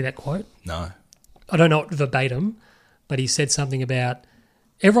 No, I Did you didn't. see that quote? No. I don't know it verbatim, but he said something about...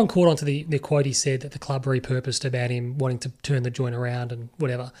 Everyone caught on to the quote he said that the club repurposed about him wanting to turn the joint around and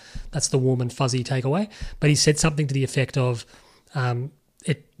whatever. That's the warm and fuzzy takeaway. But he said something to the effect of the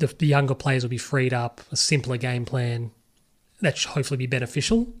younger players will be freed up, a simpler game plan. That should hopefully be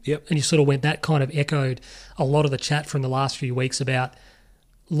beneficial. Yep. And you sort of went, that kind of echoed a lot of the chat from the last few weeks about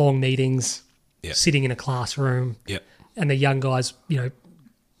long meetings, Yep. sitting in a classroom, Yep. and the young guys,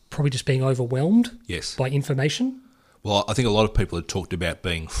 probably just being overwhelmed Yes. by information. Well, I think a lot of people had talked about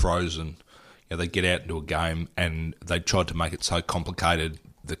being frozen. They get out into a game and they tried to make it so complicated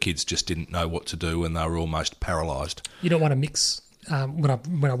the kids just didn't know what to do and they were almost paralysed. You don't want to mix. When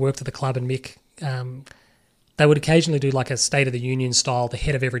I worked at the club and Mick, they would occasionally do like a State of the Union style. The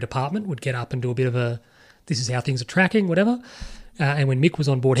head of every department would get up and do a bit of a, this is how things are tracking, whatever. And when Mick was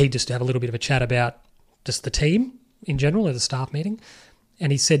on board, he'd just have a little bit of a chat about just the team in general at a staff meeting.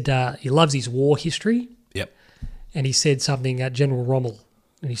 And he said he loves his war history. Yep. And he said something at General Rommel.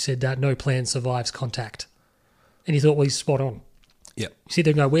 And he said, no plan survives contact. And he thought, well, he's spot on. Yep. You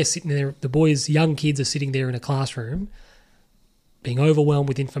see, we're sitting there, the boys, young kids are sitting there in a classroom being overwhelmed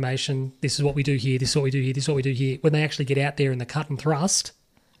with information. This is what we do here, this is what we do here, this is what we do here. When they actually get out there in the cut and thrust,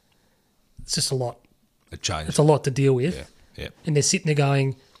 it's just a lot. It changed. It's a lot to deal with. Yeah. And they're sitting there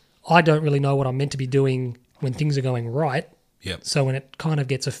going, I don't really know what I'm meant to be doing when things are going right. Yep. So when it kind of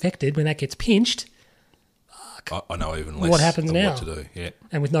gets affected, when that gets pinched, I know even less what happens of now? what to do. Yeah.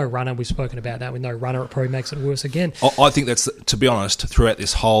 And with no runner, we've spoken about that, with no runner, it probably makes it worse again. I think that's, to be honest, throughout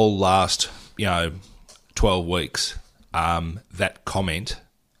this whole last, 12 weeks, that comment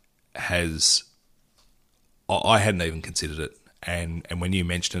has, I hadn't even considered it. And when you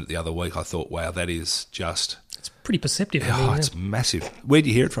mentioned it the other week, I thought, wow, that is just... It's pretty perceptive. it's massive. Where'd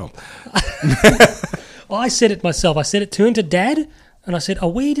you hear it from? I said it myself. I said it, turned to Dad, and I said, are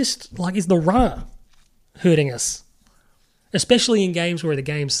we just, is the runner hurting us? Especially in games where the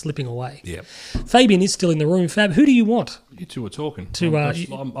game's slipping away. Yeah. Fabian is still in the room. Fab, who do you want? You two are talking. To,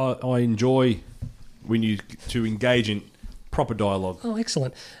 I enjoy when you to engage in proper dialogue. Oh,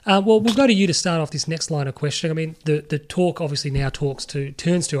 excellent. Well, we'll go to you to start off this next line of questioning. I mean, the talk obviously now turns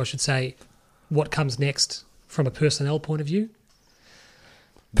to, I should say, what comes next from a personnel point of view.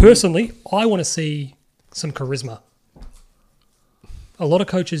 Personally, I want to see some charisma. A lot of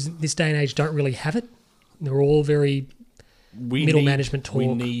coaches this day and age don't really have it. They're all very management talk. We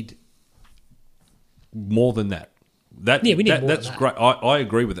need more than that. We need more than that's that. great. I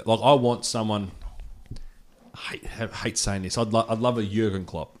agree with it. I want someone. I hate saying this. I'd love a Jurgen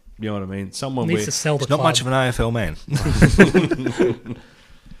Klopp. You know what I mean? Someone Needs where to sell the He's not club. much of an AFL man.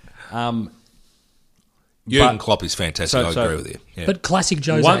 Jurgen Klopp is fantastic. I agree with you. Yeah. But classic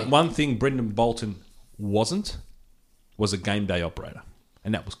Jose. One thing Brendan Bolton wasn't was a game day operator,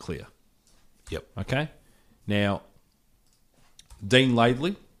 and that was clear. Yep. Okay. Now, Dean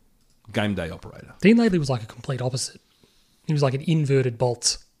Laidley, game day operator. Dean Laidley was like a complete opposite. He was like an inverted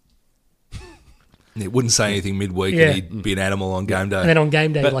bolts. He wouldn't say anything midweek Yeah. and he'd be an animal on game day. And then on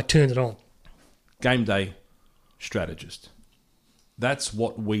game day, But- he turned it on. Game day strategist. That's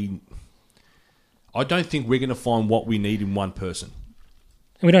what I don't think we're going to find what we need in one person.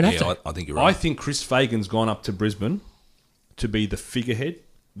 And we don't have Yeah, to. I think you're I right. think Chris Fagan's gone up to Brisbane to be the figurehead,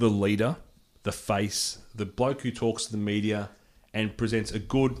 the leader, the face, the bloke who talks to the media and presents a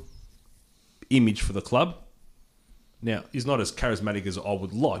good image for the club. Now, he's not as charismatic as I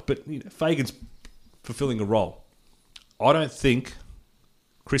would like, but Fagan's fulfilling a role. I don't think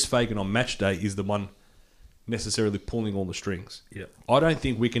Chris Fagan on match day is the one necessarily pulling all the strings. Yeah. I don't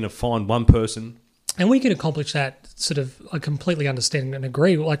think we can find one person. And we can accomplish that sort of, I completely understand and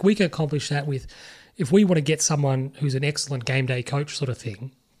agree. We can accomplish that with, if we want to get someone who's an excellent game day coach sort of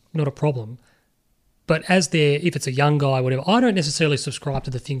thing, not a problem. But if it's a young guy, whatever, I don't necessarily subscribe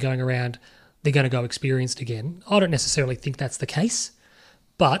to the thing going around, they're going to go experienced again. I don't necessarily think that's the case.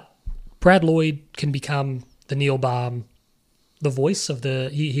 But Brad Lloyd can become the Neil Baum, the voice of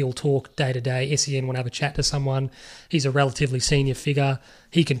he'll talk day to day. SEN will have a chat to someone. He's a relatively senior figure.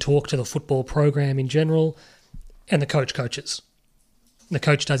 He can talk to the football program in general. And the coach coaches. The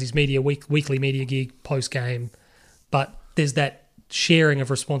coach does his weekly media gig post-game. But there's that sharing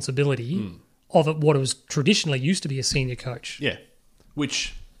of responsibility of what it was traditionally used to be a senior coach. Yeah.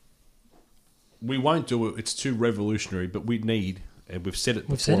 Which we won't do it. It's too revolutionary, but we need, and we've said it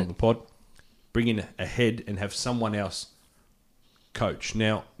before on the pod, bring in a head and have someone else coach.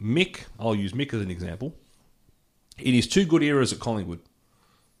 Now, Mick, I'll use Mick as an example. in his 2 good eras at Collingwood,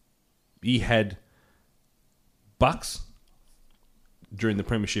 he had Bucks during the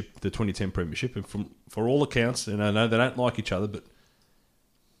premiership, the 2010 premiership, and for all accounts, and I know they don't like each other, but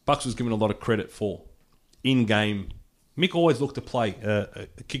Bucks was given a lot of credit for in-game. Mick always looked to play, a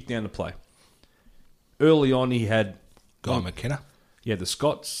kick down to play. Early on, he had Guy McKenna. Yeah, the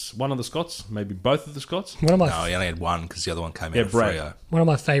Scots, one of the Scots, maybe both of the Scots. No, he only had one because the other one came out of Brad. Freo. One of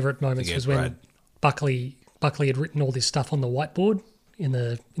my favourite moments Again, was when Brad. Buckley had written all this stuff on the whiteboard in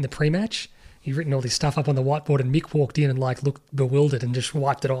the pre-match. He'd written all this stuff up on the whiteboard, and Mick walked in and looked bewildered and just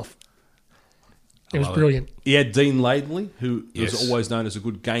wiped it off. It was brilliant. He had Dean Laidley, who Yes. was always known as a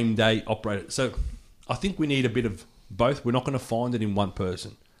good game day operator. So I think we need a bit of both. We're not going to find it in one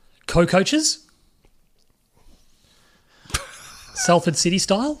person. Co-coaches? Salford City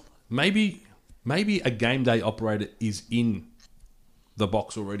style? Maybe a game day operator is in the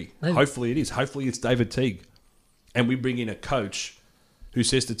box already. Maybe. Hopefully it is. Hopefully it's David Teague. And we bring in a coach who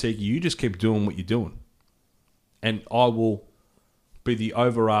says to Teague, you just keep doing what you're doing. And I will be the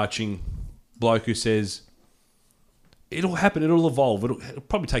overarching bloke who says, it'll happen, it'll evolve. It'll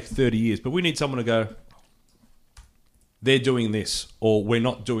probably take 30 years, but we need someone to go, they're doing this, or we're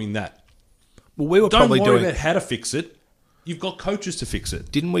not doing that. Well, we were Don't probably worry doing. about how to fix it. You've got coaches to fix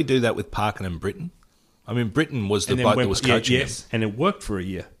it. Didn't we do that with Parkin and Britton? I mean, Britton was the bloke that was coaching him. and it worked for a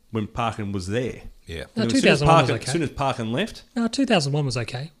year when Parkin was there. Yeah. No, And as soon as 2001 was Parkin- okay. As soon as Parkin left, No, 2001 was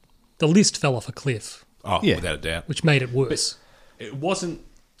okay. The list fell off a cliff, Oh, Yeah. without a doubt. which made it worse. it wasn't,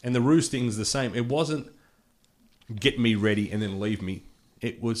 and the Roos thing's the same. It wasn't get me ready and then leave me.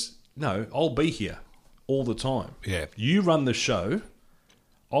 It was, no, I'll be here all the time. Yeah. You run the show.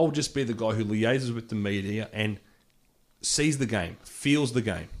 I'll just be the guy who liaises with the media and sees the game, feels the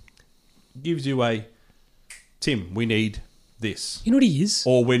game, gives you a, Tim, we need this. You know what he is?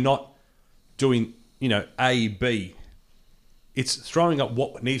 Or we're not doing, A, B. It's throwing up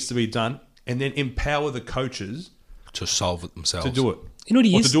what needs to be done and then empower the coaches To solve it themselves. to do it. You know what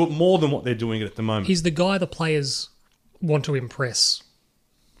he Or is? to do it more than what they're doing at the moment. He's the guy the players want to impress.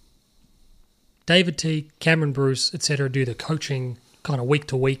 David T, Cameron Bruce, etc. do the coaching kind of week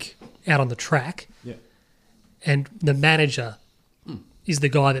to week out on the track. Yeah. And the manager is the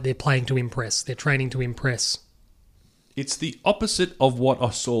guy that they're playing to impress. They're training to impress. It's the opposite of what I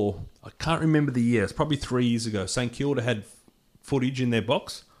saw. I can't remember the year. It's probably 3 years ago. St Kilda had footage in their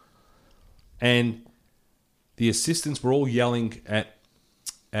box, and the assistants were all yelling at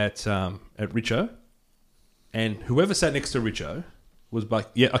Richo, and whoever sat next to Richo was like,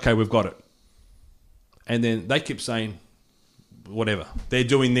 "Yeah, okay, we've got it." And then they kept saying, "Whatever, they're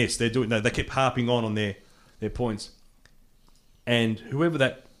doing this, they're doing that." They kept harping on their points, and whoever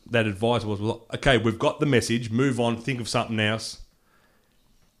that advisor was like, "Okay, we've got the message. Move on. Think of something else."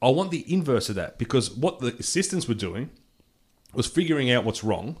 I want the inverse of that, because what the assistants were doing was figuring out what's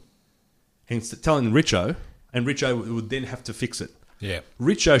wrong and telling Richo, and Richo would then have to fix it. Yeah.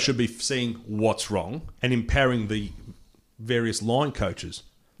 Richo should be seeing what's wrong and empowering the various line coaches.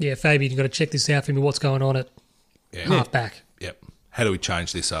 Yeah, Fabian, you've got to check this out for me. What's going on at Yeah. halfback? Yep. How do we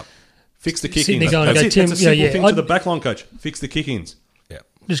change this up? Fix the Sitting kick-ins. there going, That's go, it. Tim, That's a simple thing I'd- to the backline coach. Fix the kick-ins. Yep.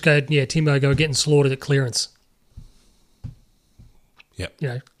 Just go, Timbo, go getting slaughtered at clearance. Yep. You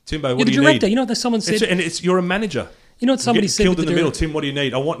know, Timbo, you're what the do you director. need? You know what someone said? You're a manager. You know what somebody Get said? killed with in the middle. director? Tim, what do you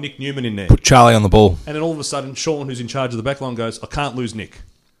need? I want Nick Newman in there. Put Charlie on the ball. And then all of a sudden, Sean, who's in charge of the backline, goes, I can't lose Nick.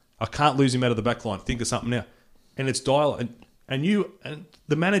 I can't lose him out of the backline. Think of something now. And it's dialogue. And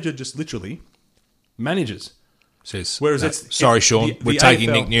the manager just literally manages. Says, Whereas no, it's- sorry, it- Sean, the we're taking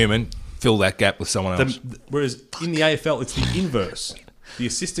AFL Nick Newman. Fill that gap with someone else. Whereas in the AFL, it's the inverse. The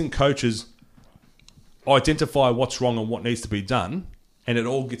assistant coaches identify what's wrong and what needs to be done, and it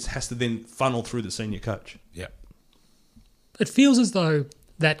all has to then funnel through the senior coach. Yep. It feels as though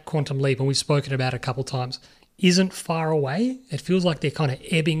that quantum leap, and we've spoken about it a couple of times, isn't far away. It feels like they're kind of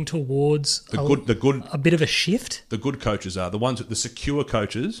ebbing towards a bit of a shift. The good coaches are the ones that the secure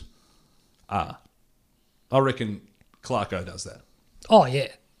coaches are. I reckon Clarko does that. Oh, yeah.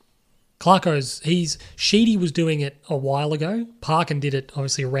 Sheedy was doing it a while ago. Parkin did it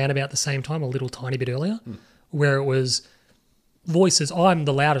obviously around about the same time, a little tiny bit earlier, where it was voices. I'm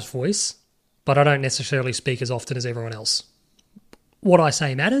the loudest voice, but I don't necessarily speak as often as everyone else. What I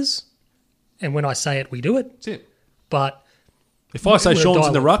say matters, and when I say it, we do it. That's it. But If I say we're a Sean's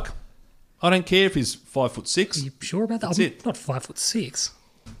in the dialogue. ruck, I don't care if he's 5'6". Are you sure about that? That's I'm it. not 5'6".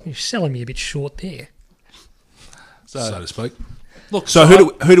 You're selling me a bit short there. So to speak. Look, So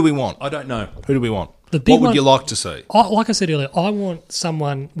who do we want? I don't know. Who do we want? The big What would one- you like to see? Like I said earlier, I want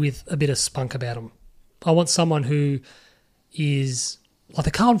someone with a bit of spunk about them. I want someone who is like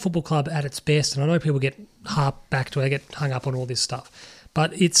the Carlton Football Club at its best, and I know people get harped back to it, they get hung up on all this stuff,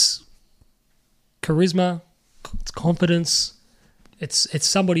 but it's charisma, it's confidence, it's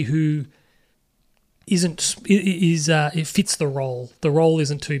somebody who it fits the role. The role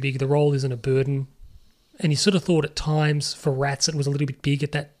isn't too big, the role isn't a burden. And you sort of thought at times for Rats it was a little bit big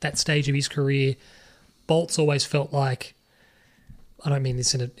at that stage of his career. Bolt's always felt like, I don't mean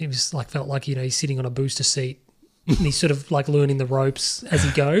this it was like felt like, he's sitting on a booster seat and he's sort of like learning the ropes as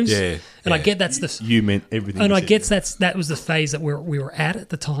he goes. Yeah. And I get that's the... You meant everything. And I guess that was the phase that we were at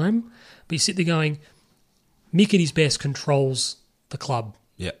the time. But you sit there going, Mick at his best controls the club.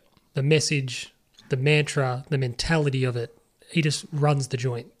 Yeah. The message, the mantra, the mentality of it. He just runs the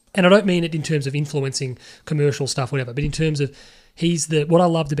joint. And I don't mean it in terms of influencing commercial stuff, whatever, but in terms of what I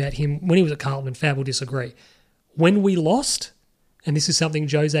loved about him when he was at Carlton, and Fab will disagree, when we lost, and this is something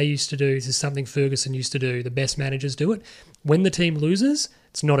Jose used to do, this is something Ferguson used to do, the best managers do it, when the team loses,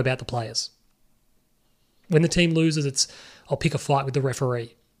 it's not about the players. When the team loses, it's, I'll pick a fight with the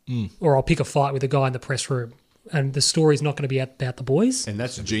referee, or I'll pick a fight with the guy in the press room, and the story's not going to be about the boys. And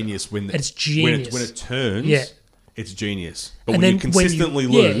that's genius when it's genius. When it turns. Yeah. It's genius. But and when then you consistently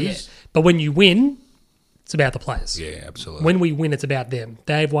lose... But when you win, it's about the players. Yeah, absolutely. When we win, it's about them.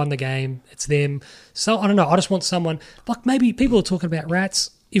 They've won the game. It's them. So, I don't know. I just want someone... Like, maybe people are talking about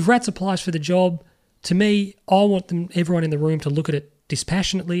Rats. If Rats applies for the job, to me, I want everyone in the room to look at it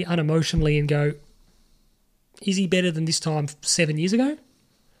dispassionately, unemotionally, and go, is he better than this time 7 years ago?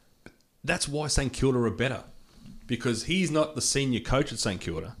 That's why St Kilda are better. Because he's not the senior coach at St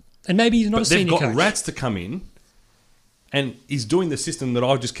Kilda. And maybe he's not a senior coach. They've got Rats to come in... And he's doing the system that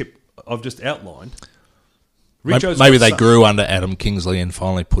I've just outlined. Maybe they grew under Adam Kingsley and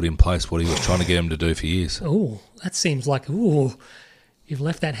finally put in place what he was trying to get him to do for years. Oh, that seems like, you've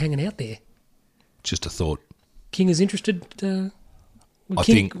left that hanging out there. Just a thought. King is interested. Would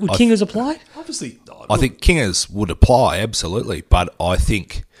Kingers Kingers apply? Obviously, I think Kingers would apply absolutely, but I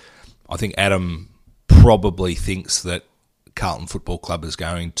think Adam probably thinks that Carlton Football Club is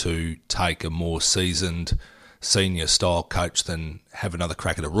going to take a more seasoned senior style coach than have another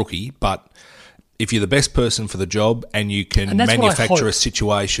crack at a rookie. But if you're the best person for the job and you can manufacture a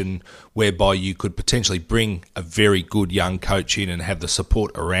situation whereby you could potentially bring a very good young coach in and have the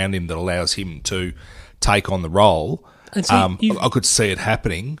support around him that allows him to take on the role, I could see it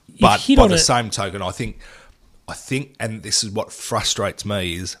happening. But by the same token, I think, and this is what frustrates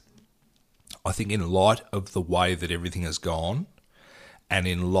me, is I think in light of the way that everything has gone and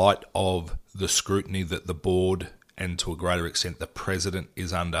in light of the scrutiny that the board and to a greater extent the president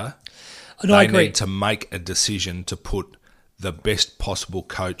is under, they need to make a decision to put the best possible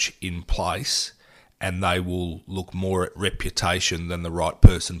coach in place, and they will look more at reputation than the right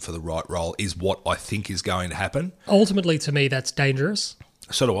person for the right role, is what I think is going to happen. Ultimately, to me, that's dangerous.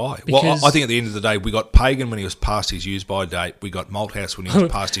 So do I. Well, I think at the end of the day, we got Pagan when he was past his use-by date. We got Malthouse when he was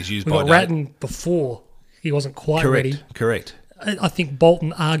past his use-by date. We got Ratton before he wasn't quite ready. Correct. I think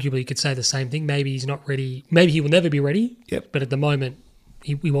Bolton arguably could say the same thing. Maybe he's not ready. Maybe he will never be ready. Yep. But at the moment,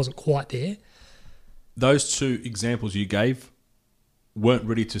 he wasn't quite there. Those two examples you gave weren't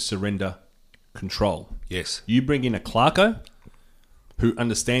ready to surrender control. Yes. You bring in a Clarko who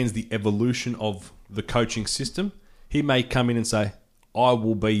understands the evolution of the coaching system. He may come in and say, I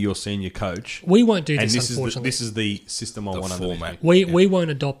will be your senior coach. We won't do this, and unfortunately. This is the system I want format. We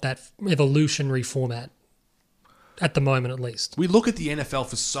won't adopt that evolutionary format. At the moment, at least. We look at the NFL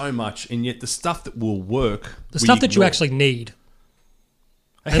for so much, and yet the stuff that will work... The stuff that you actually need.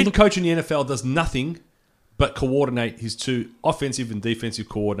 A head coach in the NFL does nothing but coordinate his two offensive and defensive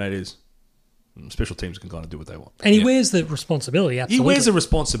coordinators. Special teams can kind of do what they want. And he wears the responsibility, absolutely. He wears the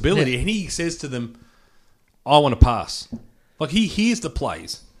responsibility, and he says to them, I want to pass. Like, he hears the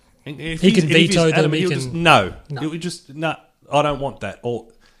plays. And if he can veto them. He'll just, no. He'll just, no, I don't want that. Or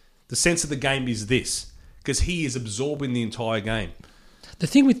the sense of the game is this. Because he is absorbing the entire game. The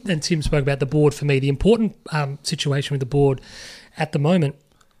thing with, and Tim spoke about the board for me, the important situation with the board at the moment,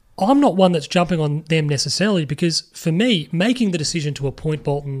 I'm not one that's jumping on them necessarily, because for me, making the decision to appoint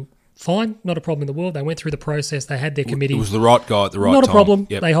Bolton, fine, not a problem in the world. They went through the process. They had their committee. It was the right guy at the right time. Not a problem.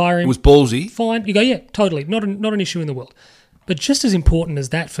 Yep. They hire him. It was ballsy. Fine. You go, yeah, totally. Not an issue in the world. But just as important as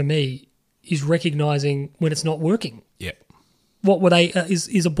that for me is recognising when it's not working. Yep. What were they?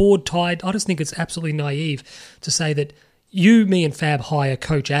 Is a board tied? I just think it's absolutely naive to say that you, me, and Fab hire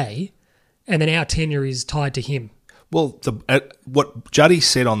Coach A, and then our tenure is tied to him. Well, what Juddy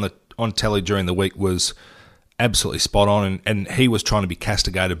said on telly during the week was absolutely spot on, and he was trying to be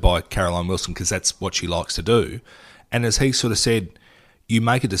castigated by Caroline Wilson because that's what she likes to do. And as he sort of said, you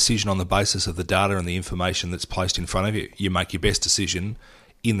make a decision on the basis of the data and the information that's placed in front of you. You make your best decision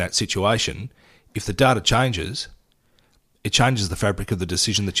in that situation. If the data changes, it changes the fabric of the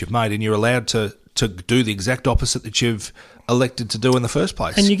decision that you've made, and you're allowed to do the exact opposite that you've elected to do in the first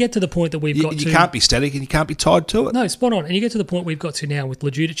place. And you get to the point that we've got to... You can't be static and you can't be tied to it. No, spot on. And you get to the point we've got to now with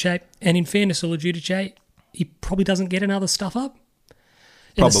Lejudice, and in fairness to Lejudice, he probably doesn't get another stuff up.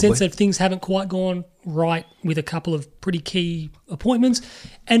 In the sense that things haven't quite gone right with a couple of pretty key appointments.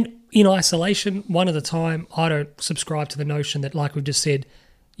 And in isolation, one at a time, I don't subscribe to the notion that, like we've just said,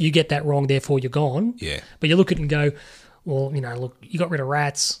 you get that wrong, therefore you're gone. Yeah. But you look at it and go, well, look, you got rid of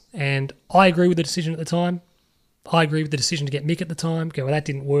Rats, and I agree with the decision at the time. I agree with the decision to get Mick at the time. Go, well, that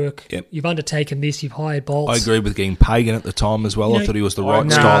didn't work. Yep. You've undertaken this. You've hired Bolts. I agree with getting Pagan at the time as well. I thought he was the right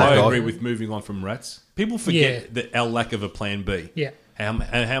style of guy. I agree with moving on from Rats. People forget that our lack of a plan B. Yeah. And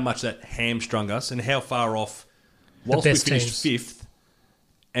how much that hamstrung us and how far off, whilst we finished fifth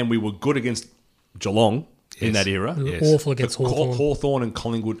and we were good against Geelong in that era. We were awful against Hawthorn. Hawthorn and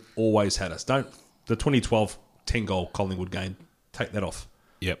Collingwood always had us. The 2012 10-goal Collingwood game, take that off.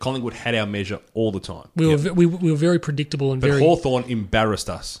 Yep. Collingwood had our measure all the time. We were very predictable and but very... Hawthorn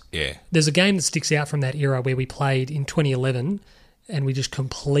embarrassed us. Yeah. There's a game that sticks out from that era where we played in 2011 and we just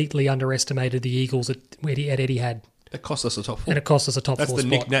completely underestimated the Eagles at Etihad. That cost us a top four. And it cost us a top That's four the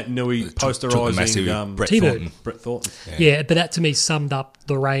spot. Nick Nat Nui posterising Brett Thornton. Yeah, but that to me summed up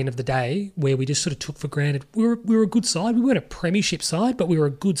the reign of the day where we just sort of took for granted. We were a good side. We weren't a premiership side, but we were a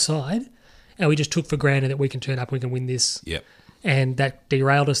good side. And we just took for granted that we can turn up and we can win this. Yep. And that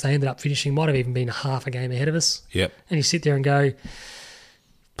derailed us. They ended up finishing, might have even been half a game ahead of us. Yep. And you sit there and go,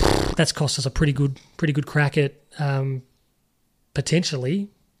 that's cost us a pretty good crack at potentially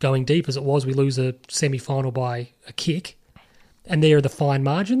going deep as it was. We lose a semi-final by a kick. And there are the fine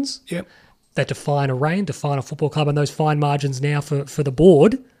margins Yep. that define a reign, define a football club. And those fine margins now for the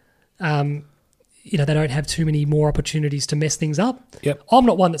board, they don't have too many more opportunities to mess things up. Yep. I'm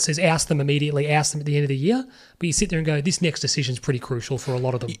not one that says oust them immediately, oust them at the end of the year, but you sit there and go, this next decision is pretty crucial for a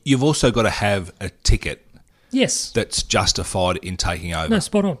lot of them. You've also got to have a ticket Yes. that's justified in taking over. No,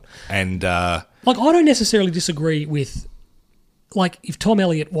 spot on. And I don't necessarily disagree with, if Tom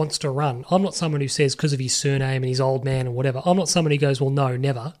Elliott wants to run, I'm not someone who says because of his surname and his old man or whatever. I'm not someone who goes, well, no,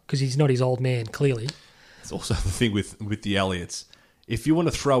 never, because he's not his old man, clearly. It's also the thing with the Elliots. If you want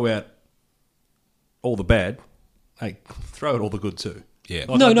to throw out all the bad, hey, throw out all the good too. Yeah.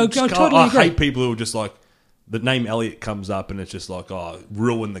 I totally agree. I hate people who are just like, the name Elliott comes up and it's just like,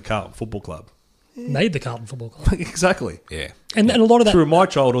 ruin the Carlton Football Club. Made the Carlton Football Club. Exactly. yeah. And a lot of that... Through my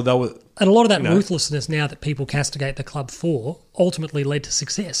childhood, they were... And a lot of that ruthlessness now that people castigate the club for ultimately led to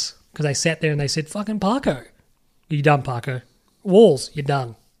success because they sat there and they said, fucking Parko, you're done, Parko. Walls, you're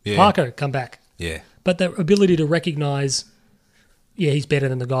done. Yeah. Parko, come back. Yeah. But the ability to recognise, he's better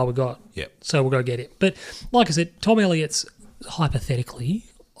than the guy we got. Yep. So we'll go get it. But like I said, Tom Elliott's, hypothetically,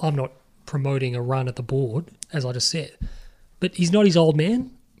 I'm not promoting a run at the board, as I just said, but he's not his old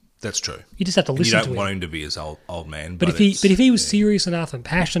man. That's true. You just have to listen to him. You don't want him to be his old man. But if he was serious enough and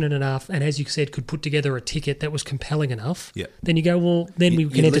passionate enough, and as you said, could put together a ticket that was compelling enough, then you go, well, then we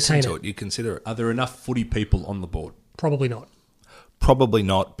can entertain it. You consider it. Are there enough footy people on the board? Probably not. Probably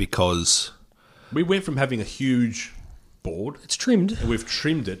not, because we went from having a huge board. It's trimmed. And we've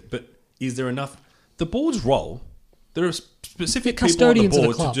trimmed it, but is there enough? The board's role, there are specific They're people on the custodians of the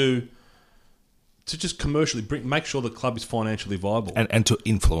board club. to just commercially make sure the club is financially viable. and to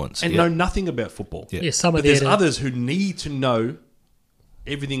influence. And know nothing about football. Yeah. Yeah, some But of there's others who need to know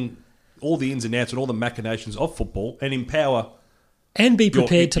everything, all the ins and outs and all the machinations of football and empower and be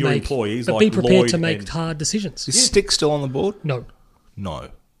prepared your to make employees but like be prepared Lloyd to make and- hard decisions. Is Stick still on the board? No. No.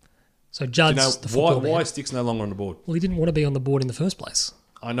 So Judd's You know, the football why man. Stick's no longer on the board? Well, he didn't want to be on the board in the first place.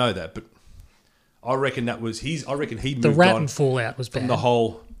 I know that, but I reckon that was I reckon he moved The on Ratton fallout was from bad. the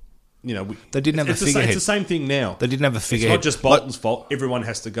whole. They didn't have a figurehead. It's the same thing now. They didn't have a It's figurehead. not just Bolton's fault. Everyone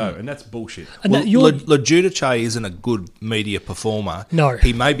has to go, and that's bullshit. And that Lejudice isn't a good media performer. No.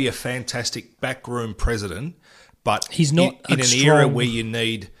 He may be a fantastic backroom president, but He's not in a an strong- era where you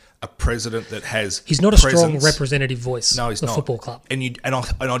need a president that has he's not a strong presence. representative voice No, he's of the not. football club. And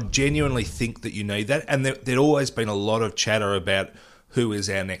I genuinely think that you need that. And there'd always been a lot of chatter about who is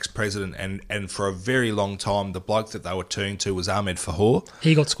our next president. And for a very long time, the bloke that they were turning to was Ahmed Fahor.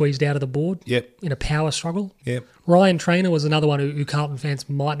 He got squeezed out of the board Yep. in a power struggle. Yep. Ryan Trainer was another one who Carlton fans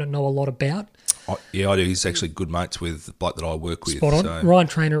might not know a lot about. I do. He's actually good mates with the bloke that I work with. Spot on. So. Ryan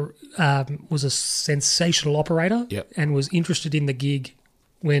Trainer was a sensational operator Yep. and was interested in the gig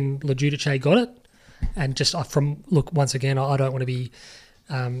when Lejudice got it. And just once again, I don't want to be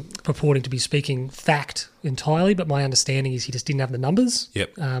purporting to be speaking fact entirely, but my understanding is he just didn't have the numbers.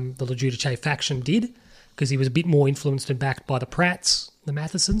 Yep. The Lejudice faction did, because he was a bit more influenced and backed by the Pratts, the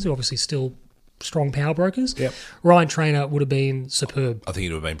Mathesons, who obviously still strong power brokers. Yep. Ryan Trainer would have been superb. I think it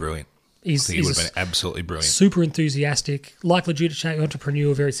would have been brilliant. He would have been absolutely brilliant. Super enthusiastic, like Lejudice,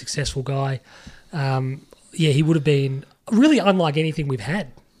 entrepreneur, very successful guy. He would have been really unlike anything we've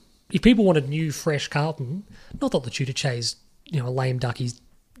had. If people wanted new, fresh Carlton, not that Lejudice is a lame duck, he's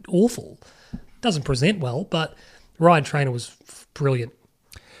awful, doesn't present well, but Ryan Trainer was brilliant.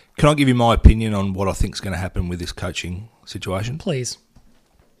 Can I give you my opinion on what I think is going to happen with this coaching situation? Please.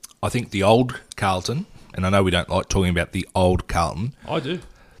 I think the old Carlton, and I know we don't like talking about the old Carlton. I do.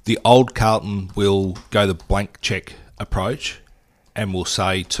 The old Carlton will go the blank check approach and will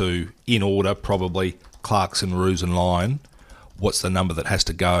say to, in order, probably Clarkson, Roos and Lyon, what's the number that has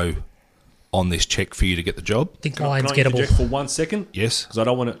to go on this check for you to get the job? I think Can Lyon's I gettable. interject for 1 second? Yes. Because I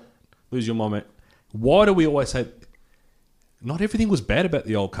don't want to lose your mind, mate. Why do we always say not everything was bad about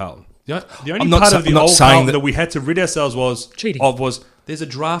the old Carlton? The only part of the old Carlton that we had to rid ourselves was there's a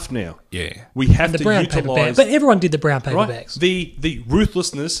draft now. Yeah. We have the to brown paper bag. utilise... But everyone did the brown paper right? bags. The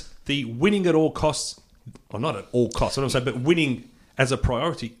ruthlessness, the winning at all costs, or not at all costs, what I'm saying, but winning as a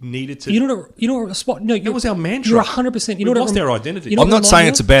priority needed to... You know what a spot... No, that was our mantra. You're 100%... We lost our identity. I'm not saying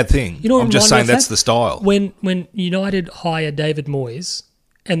it's a bad thing. I'm just saying that's the style. When United hired David Moyes,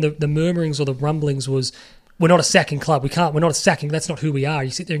 and the murmurings or the rumblings was, we're not a sacking club. We're not a sacking. That's not who we are. You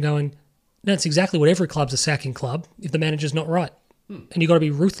sit there and going, that's exactly what every club's a sacking club if the manager's not right. And you've got to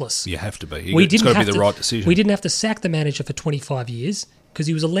be ruthless. You have to be. It's got to be the right decision. We didn't have to sack the manager for 25 years because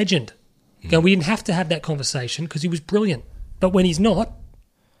he was a legend. We didn't have to have that conversation because he was brilliant. But when he's not,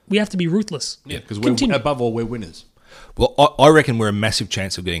 we have to be ruthless. Yeah, because above all, we're winners. Well, I reckon we're a massive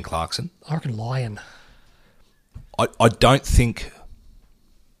chance of getting Clarkson. I reckon Lyon. I don't think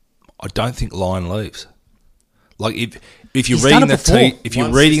Lyon leaves. Like if you're reading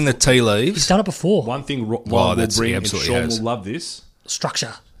the tea leaves, he's done it before. One thing Ryan will bring, and Sean will love this: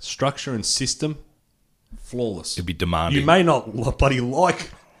 structure and system, flawless. It'd be demanding. You may not bloody like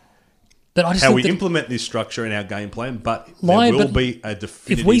but I just how we implement this structure in our game plan, but there will be a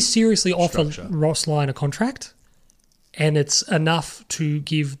definitive. If we seriously offer structure. Ross Lyon a contract, and it's enough to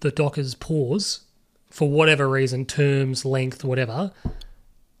give the Dockers pause for whatever reason, terms, length, whatever,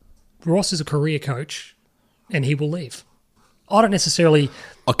 Ross is a career coach. And he will leave. I don't necessarily...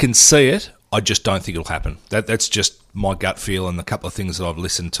 I can see it. I just don't think it'll happen. That's just my gut feel and the couple of things that I've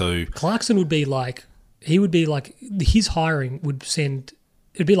listened to. Clarkson would be like... He would be like... His hiring would send...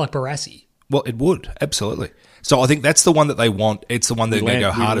 It'd be like Barassi. Well, it would. Absolutely. So I think that's the one that they want. It's the one they're going to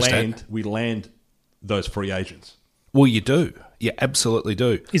go hardest at. We land those free agents. Well, you do. You absolutely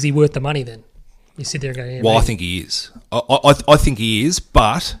do. Is he worth the money then? You sit there and go... Yeah, well, maybe. I think he is. I think he is,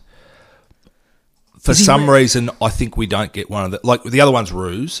 but... For some reason, I think we don't get one of the... Like, the other one's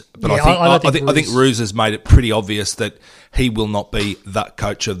Roos, but I think Roos has made it pretty obvious that he will not be that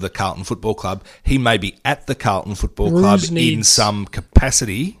coach of the Carlton Football Club. He may be at the Carlton Football Club in some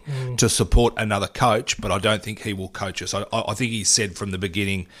capacity to support another coach, but I don't think he will coach us. I think he said from the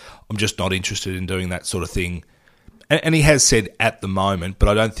beginning, I'm just not interested in doing that sort of thing. And he has said at the moment, but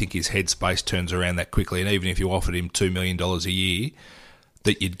I don't think his headspace turns around that quickly. And even if you offered him $2 million a year...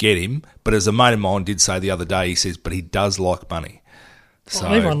 that you'd get him. But as a mate of mine did say the other day, he says, but he does like money. So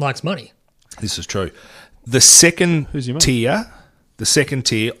everyone likes money. This is true. The second tier,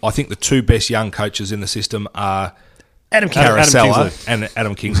 I think the two best young coaches in the system are Adam Carasella and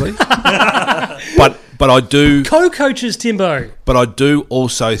Adam Kingsley. but I do... Co-coaches, Timbo. But I do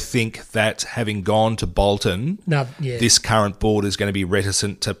also think that having gone to Bolton, this current board is going to be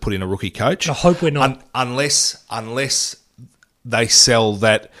reticent to put in a rookie coach. I hope we're not. Unless they sell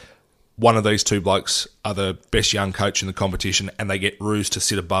that one of these two blokes are the best young coach in the competition and they get Roos to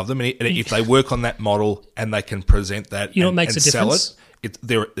sit above them. And if they work on that model and they can present that what makes a difference?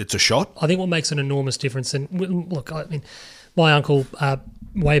 It's a shot. I think what makes an enormous difference, and look, I mean, my uncle,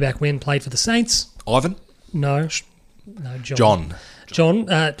 way back when, played for the Saints. Ivan? No, John. John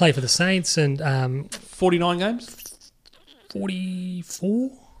played for the Saints and... 49 games?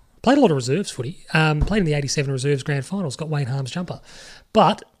 44? Played a lot of reserves footy. Played in the 87 reserves grand finals. Got Wayne Harm's jumper.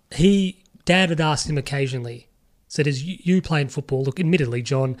 But Dad had asked him occasionally, said, as you playing football, look, admittedly,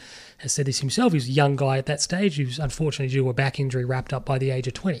 John has said this himself. He was a young guy at that stage. He was unfortunately due to a back injury wrapped up by the age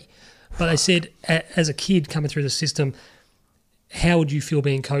of 20. But they said, as a kid coming through the system, how would you feel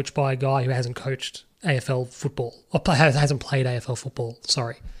being coached by a guy who hasn't coached AFL football, or hasn't played AFL football,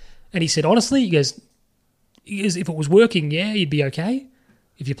 sorry. And he said, honestly, he goes, if it was working, yeah, you'd be okay.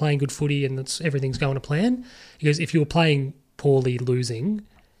 If you're playing good footy and everything's going to plan. He goes, if you were playing poorly losing,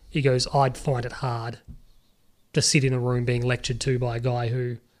 he goes, I'd find it hard to sit in a room being lectured to by a guy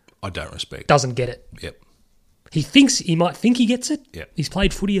who I don't respect. doesn't get it. Yep. He might think he gets it. Yep. He's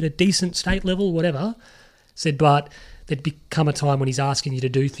played footy at a decent state level, whatever. Said, but there'd become a time when he's asking you to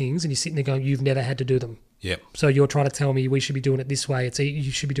do things and you're sitting there going, you've never had to do them. Yep. So you're trying to tell me we should be doing it this way.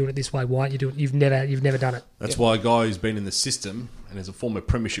 You should be doing it this way. Why aren't you doing it? You've never done it. That's why a guy who's been in the system and is a former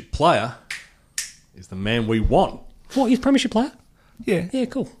premiership player is the man we want. What, you're a premiership player? Yeah. Yeah,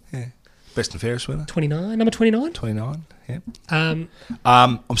 cool. Yeah. Best and fairest winner. 29, number 29. 29. Yeah. Um,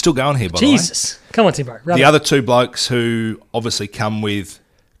 I'm still going here, by the way. Jesus. Come on, Timbo. The other two blokes who obviously come with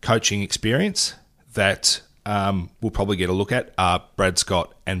coaching experience that we'll probably get a look at are Brad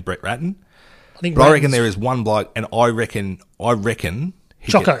Scott and Brett Ratton. But I reckon there is one bloke, and I reckon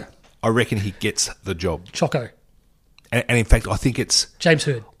Choco. I reckon he gets the job. Choco. And in fact, I think it's James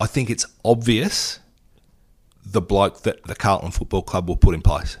Hird. I think it's obvious the bloke that the Carlton Football Club will put in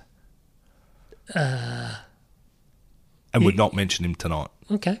place. And we've not mentioned him tonight.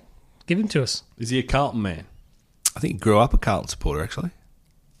 Okay. Give him to us. Is he a Carlton man? I think he grew up a Carlton supporter, actually.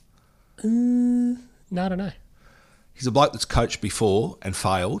 No, I don't know. He's a bloke that's coached before and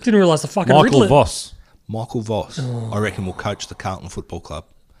failed. Didn't realise the fucking Michael Riddler. Voss. Michael Voss, I reckon, will coach the Carlton Football Club.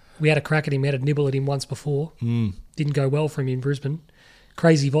 We had a crack at him. We had a nibble at him once before. Didn't go well for him in Brisbane.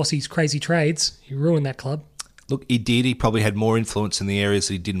 Crazy Vossies, crazy trades. He ruined that club. Look, he did. He probably had more influence in the areas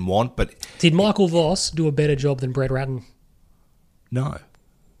that he didn't want, but... Did Michael Voss do a better job than Brett Ratton? No.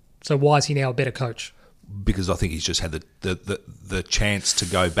 So why is he now a better coach? Because I think he's just had the chance to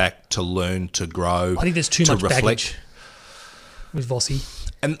go back, to learn, to grow, I think there's too to much reflect. baggage with Vossi.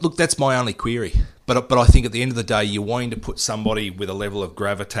 And look, that's my only query. But I think at the end of the day, you're wanting to put somebody with a level of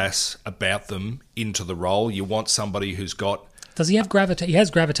gravitas about them into the role. You want somebody who's got... Does he have gravitas? He has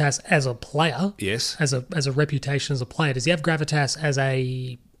gravitas as a player. Yes. As a reputation as a player. Does he have gravitas as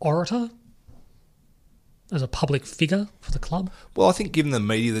a orator? As a public figure for the club? Well, I think given the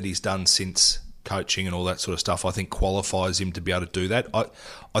media that he's done since coaching and all that sort of stuff, I think qualifies him to be able to do that.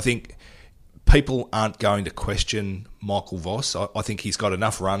 I think people aren't going to question Michael Voss. I think he's got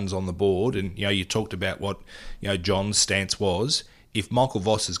enough runs on the board, and you talked about what John's stance was. If Michael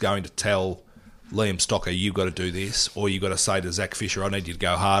Voss is going to tell Liam Stocker, you've got to do this, or you've got to say to Zach Fisher, I need you to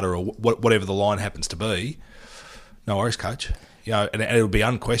go harder, or whatever the line happens to be, no worries, coach. And it'll be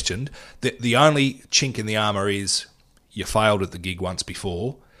unquestioned. The only chink in the armour is you failed at the gig once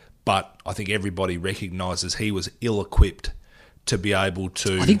before, but I think everybody recognises he was ill-equipped to be able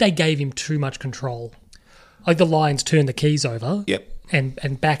to... I think they gave him too much control. I think the Lions turned the keys over. Yep.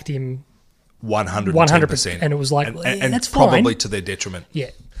 And backed him 110%. And it was like, and that's probably fine. to their detriment. Yeah.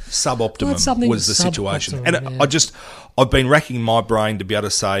 Suboptimum was the situation. And yeah. I've been racking my brain to be able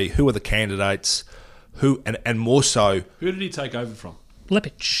to say who are the candidates, who and more so... Who did he take over from?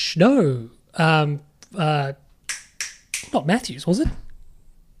 Lepich. No. Not Matthews, was it?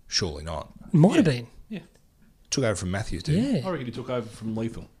 Surely not. Might have been. Yeah. Took over from Matthews, did he? Yeah. I reckon he took over from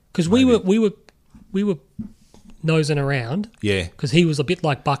Lethal. Because we were nosing around. Yeah. Because he was a bit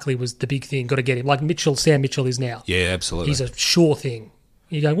like Buckley was the big thing. Got to get him. Like Sam Mitchell is now. Yeah, absolutely. He's a sure thing.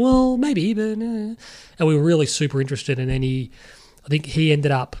 You go, well, maybe, but... And we were really super interested. And then I think he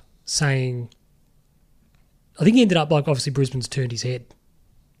ended up saying... like, obviously Brisbane's turned his head.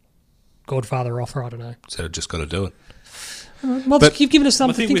 Godfather offer, I don't know. So just got to do it. Well, But- you've given us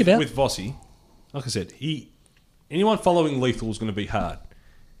something to think about. With Vossi, like I said, anyone following Lethal is going to be hard.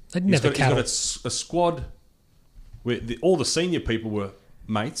 They didn't He's have the got cattle. a squad where all the senior people were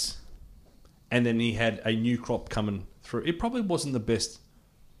mates, and then he had a new crop coming through. It probably wasn't the best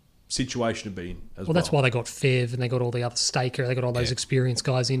situation to be in as well. Well, that's why they got Fev and they got all the other Staker. They got all those experienced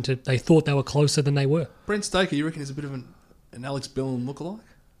guys into. They thought they were closer than they were. Brent Staker, you reckon he's a bit of an Alex Billen lookalike?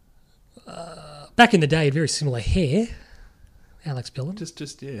 Back in the day, he had very similar hair. Alex Billen.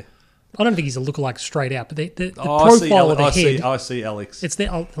 Just yeah. I don't think he's a lookalike straight out, but the profile of the head. I see Alex. It's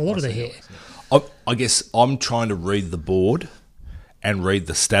a lot of the hair. I guess I'm trying to read the board and read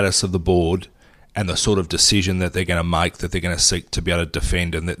the status of the board and the sort of decision that they're going to make, that they're going to seek to be able to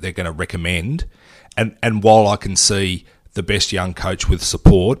defend and that they're going to recommend. And while I can see the best young coach with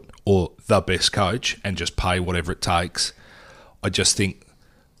support or the best coach and just pay whatever it takes, I just think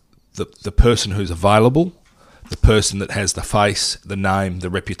the person who's available, the person that has the face, the name, the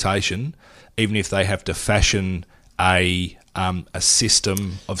reputation, even if they have to fashion a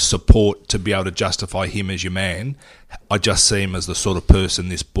system of support to be able to justify him as your man, I just see him as the sort of person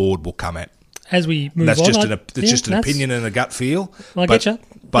this board will come at. As we move That's on, just an opinion and a gut feel. I get you.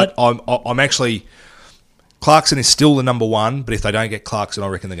 But I'm actually... Clarkson is still the number one, but if they don't get Clarkson, I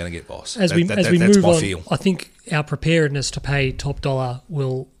reckon they're going to get Voss. As we that's move my on, feel. I think our preparedness to pay top dollar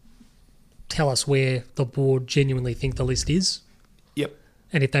will tell us where the board genuinely think the list is. Yep.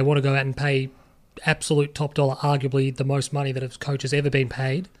 And if they want to go out and pay absolute top dollar, arguably the most money that a coach has ever been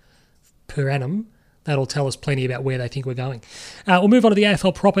paid per annum, that'll tell us plenty about where they think we're going. We'll move on to the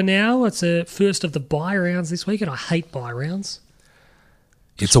AFL proper now. It's the first of the bye rounds this week, and I hate bye rounds.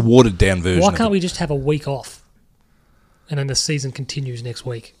 It's a watered-down version. Why can't we just have a week off? And then the season continues next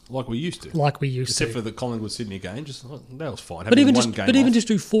week. Like we used to. Except for the Collingwood-Sydney game, that was fine. But even One just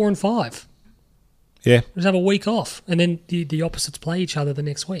do 4 and 5. Yeah. Just have a week off, and then the opposites play each other the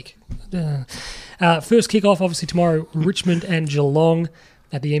next week. First kick-off, obviously, tomorrow, Richmond and Geelong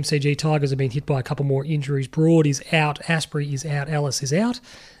at the MCG. Tigers have been hit by a couple more injuries. Broad is out, Asprey is out, Ellis is out.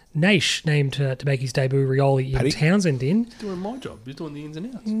 Naish named to make his debut, Rioli in, Townsend in. He's doing my job. He's doing the ins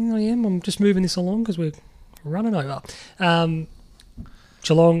and outs. I am. I'm just moving this along because we're running over.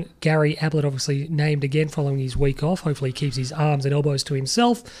 Geelong, Gary Ablett obviously named again following his week off. Hopefully he keeps his arms and elbows to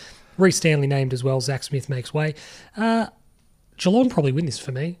himself. Reece Stanley named as well. Zach Smith makes way. Geelong probably win this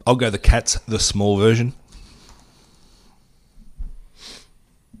for me. I'll go the Cats, the small version.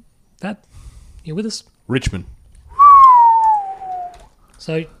 Fab, you with us? Richmond.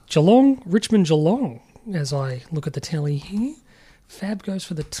 So Geelong, Richmond, Geelong, as I look at the tally here. Fab goes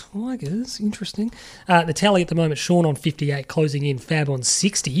for the Tigers. Interesting. The tally at the moment, Sean on 58, closing in. Fab on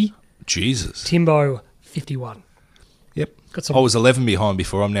 60. Jesus. Timbo, 51. Yep. I was 11 behind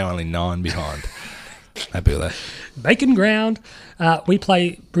before. I'm now only 9 behind. Happy with that. Bacon ground. We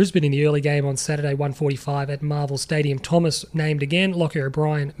play Brisbane in the early game on Saturday, 1:45 at Marvel Stadium. Thomas named again. Lockie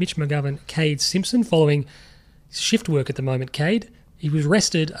O'Brien, Mitch McGovern, Cade Simpson. Following shift work at the moment, Cade. He was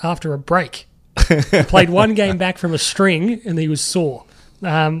rested after a break. He played one game back from a string and he was sore.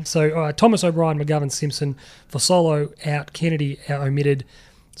 So Thomas, O'Brien, McGovern, Simpson. For Solo, out. Kennedy, omitted.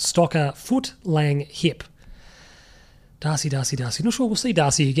 Stocker, foot. Lang, hip. Darcy. Not sure we'll see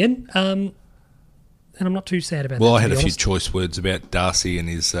Darcy again. And I'm not too sad about that. Well, I had a few choice words about Darcy and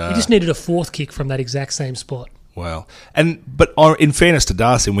his... He just needed a fourth kick from that exact same spot. Well, but in fairness to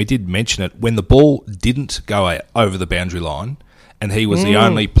Darcy, and we did mention it, when the ball didn't go over the boundary line, and he was the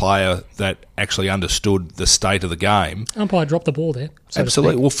only player that actually understood the state of the game... Umpire dropped the ball there. So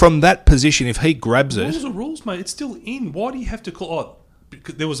absolutely. Well, from that position, if he grabs it... Rules are rules, mate. It's still in. Why do you have to call... Oh,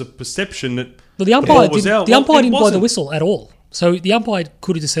 because there was a perception that the umpire was out. The umpire didn't blow the whistle at all. So the umpire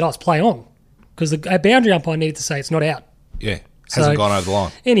could have just said, it's play on. Because the boundary umpire needed to say it's not out. Yeah, hasn't gone over the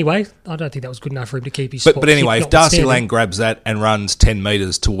line. Anyway, I don't think that was good enough for him to keep his spot. But anyway, if Darcy Lang grabs that and runs 10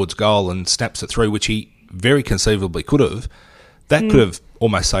 metres towards goal and snaps it through, which he very conceivably could have, that could have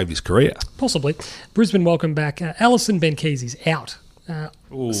almost saved his career. Possibly. Brisbane welcome back. Alison Ben-Keys is out.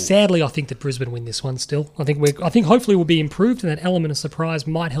 Sadly, I think that Brisbane win this one still. I think hopefully we'll be improved and that element of surprise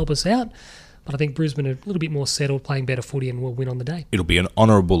might help us out. But I think Brisbane are a little bit more settled, playing better footy, and will win on the day. It'll be an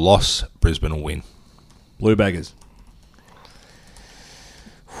honourable loss. Brisbane will win. Blue Baggers.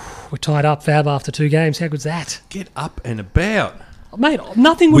 We're tied up, Fab, after 2 games. How good's that? Get up and about. Mate,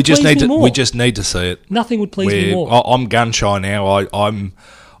 nothing would please me more. We just need to see it. Nothing would please me more. I'm gun shy now.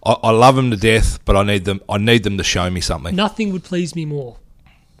 I love them to death, but I need them to show me something. Nothing would please me more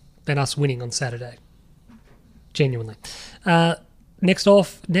than us winning on Saturday. Genuinely.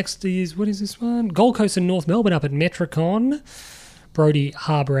 Next is, what is this one? Gold Coast and North Melbourne up at Metricon. Brody,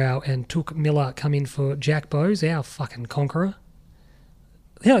 Harbrow and Took Miller come in for Jack Bowes, our fucking conqueror.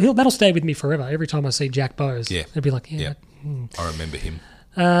 That'll stay with me forever. Every time I see Jack Bowes, it'll be like, I remember him.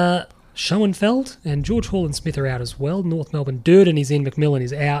 Schoenfeld and George Hall and Smith are out as well. North Melbourne, Durden is in, McMillan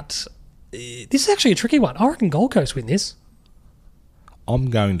is out. This is actually a tricky one. I reckon Gold Coast win this.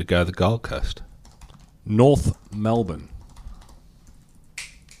 I'm going to go the Gold Coast. North Melbourne.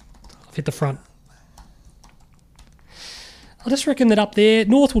 I've hit the front. I just reckon that up there,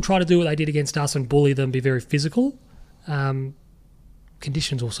 North will try to do what they did against us and bully them, be very physical.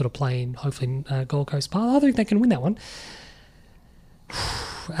 Conditions will sort of play in, hopefully, Gold Coast part. I think they can win that one.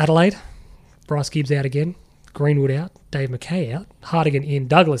 Adelaide, Bryce Gibbs out again. Greenwood out. Dave McKay out. Hardigan in.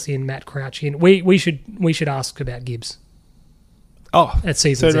 Douglas in. Matt Crouch in. We should ask about Gibbs. At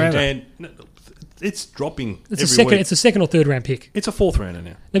season's end. It's dropping it's every week. It's a second or third round pick. It's a 4th rounder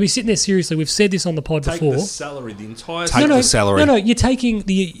now. Now, we're sitting there seriously. We've said this on the pod before. Take the salary, the entire salary. No, you're taking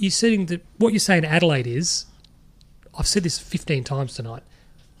what you're saying to Adelaide is, I've said this 15 times tonight,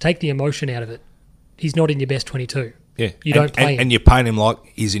 take the emotion out of it. He's not in your best 22. Yeah. You don't pay him. And you're paying him like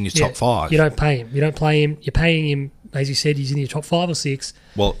he's in your top 5. You don't pay him. You don't play him. You're paying him, as you said, he's in your top 5 or 6.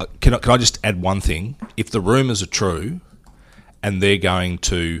 Well, can I just add one thing? If the rumours are true and they're going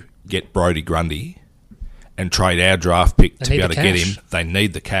to get Brodie Grundy and trade our draft pick to be able to get him, they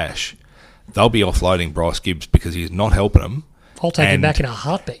need the cash. they'll be offloading Bryce Gibbs because he's not helping them. I'll take him back in a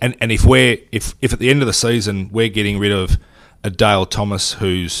heartbeat. And if at the end of the season we're getting rid of a Dale Thomas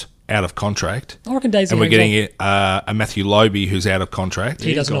who's out of contract, I reckon Daisy and we're hangs getting a Matthew Lobe who's out of contract,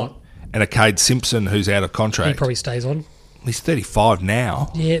 He does not. and a Cade Simpson who's out of He contract. probably stays on. He's 35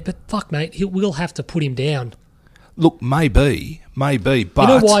 now. Yeah, but fuck, mate, we'll have to put him down. Look, maybe, but You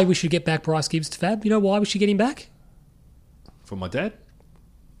know why we should get back Bryce Gibbs to Fab? You know why we should get him back? For my dad?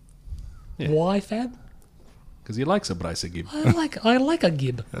 Yeah. Why, Fab? Because he likes a Bryce Gibb. I like a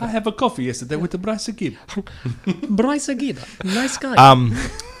Gib. I have a coffee yesterday with a Bryce Gibb. Bryce Gib. Nice guy.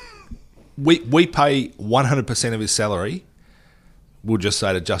 we pay 100% of his salary. We'll just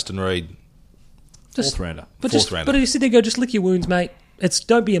say to Justin Reid, Fourth rounder. But fourth just rounder. but you sit there and go, just lick your wounds, mate.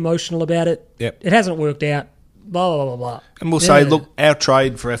 Don't be emotional about it. Yep. It hasn't worked out. Blah, blah, blah, blah. and we'll say, look, our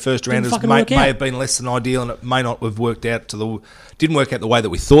trade for our first rounders fucking may work out. have been less than ideal, and it may not have worked out didn't work out the way that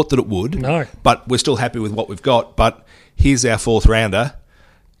we thought that it would. No. But we're still happy with what we've got. But here's our fourth rounder.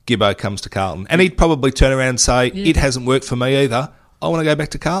 Gibbo comes to Carlton, and he'd probably turn around and say, it hasn't worked for me either. I want to go back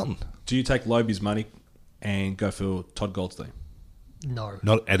to Carlton. Do you take Lobe's money and go for Todd Goldstein? No.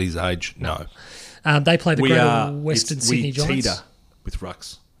 Not at his age, no. They play the Greater Western Sydney we Giants. teeter with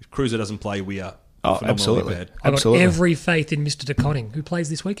rucks. If Cruiser doesn't play, we are Oh, phenomenally absolutely. bad. I've got Absolutely. every faith in Mr. DeConning, who plays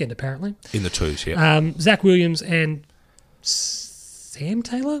this weekend, apparently. In the twos, yeah. Zach Williams and Sam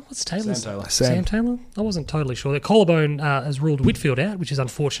Taylor? What's Taylor's? Sam Taylor. Sam Taylor? I wasn't totally sure. The collarbone has ruled Whitfield out, which is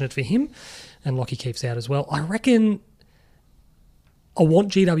unfortunate for him. And Lockie Keefe's out as well. I reckon I want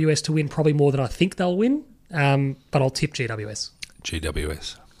GWS to win probably more than I think they'll win, but I'll tip GWS.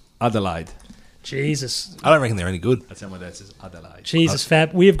 GWS. Adelaide. Jesus. I don't reckon they're any good. That's how my dad says Adelaide. Jesus,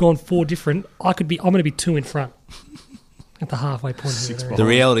 Fab. We have gone 4 different. I'm going to be 2 in front at the halfway point. Six Here. The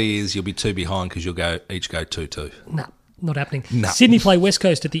reality is you'll be 2 behind because you'll each go 2-2. No, not happening. No. Sydney play West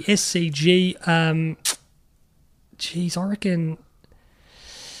Coast at the SCG. I reckon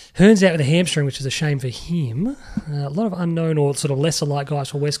Hearn's out with a hamstring, which is a shame for him. A lot of unknown or sort of lesser light guys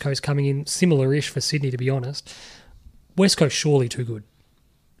for West Coast coming in, similar-ish for Sydney, to be honest. West Coast surely too good.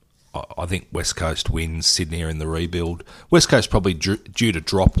 I think West Coast wins. Sydney are in the rebuild. West Coast probably due to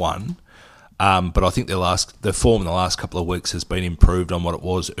drop one, but I think their form in the last couple of weeks has been improved on what it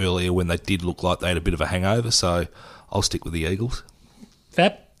was earlier when they did look like they had a bit of a hangover. So I'll stick with the Eagles.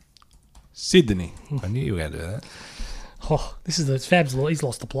 Fab? Sydney. I knew you were going to do that. Oh, this is the Fab's. He's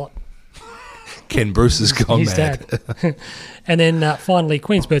lost the plot. Ken Bruce has gone His mad. dad. And then finally,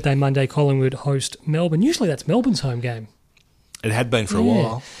 Queen's birthday Monday, Collingwood host Melbourne. Usually that's Melbourne's home game. It had been for a Yeah.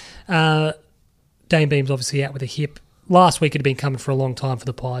 while. Dane Beam's obviously out with a hip. Last week it had been coming for a long time for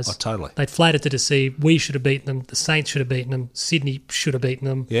the Pies. Oh, totally. They'd flattered to deceive. We should have beaten them. The Saints should have beaten them. Sydney should have beaten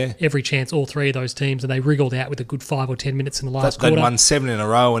them. Yeah. Every chance, all 3 of those teams, and they wriggled out with a good 5 or 10 minutes in the last They'd quarter. won 7 in a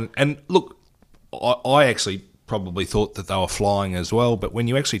row. And look, I actually probably thought that they were flying as well. But when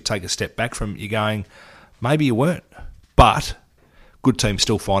you actually take a step back from it, you're going, maybe you weren't. But good teams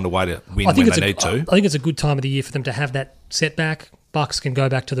still find a way to win when they need to. I think it's a good time of the year for them to have that setback. Bucks can go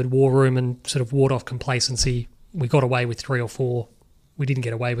back to the war room and sort of ward off complacency. We got away with 3 or 4. We didn't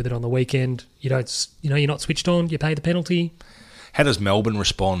get away with it on the weekend. You're not switched on. You pay the penalty. How does Melbourne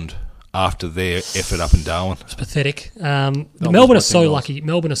respond after their effort up in Darwin? It's pathetic. Melbourne are so lucky.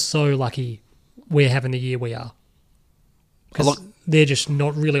 Melbourne are so lucky we're having the year we are. Because they're just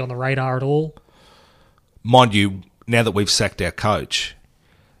not really on the radar at all. Mind you, now that we've sacked our coach,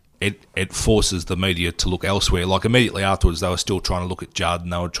 it forces the media to look elsewhere. Like immediately afterwards, they were still trying to look at Judd,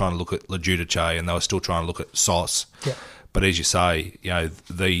 and they were trying to look at Lejudice, and they were still trying to look at Sauce. Yeah. But as you say,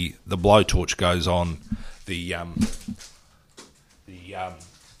 the blowtorch goes on the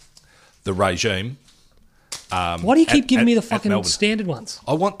regime. Why do you keep giving me the at fucking Melbourne. standard ones?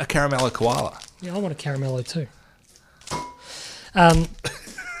 I want a caramello koala. Yeah, I want a caramello too.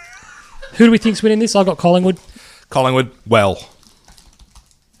 Who do we think's winning this? I got Collingwood. Collingwood, well,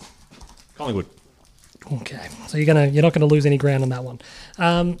 Collingwood. Okay, so you're not gonna lose any ground on that one.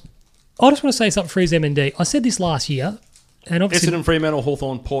 I just want to say something for his MND. I said this last year, and obviously, Essendon, Fremantle,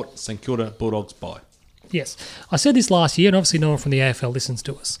 Hawthorn, Port, St Kilda, Bulldogs, bye. yes, I said this last year, and obviously no one from the AFL listens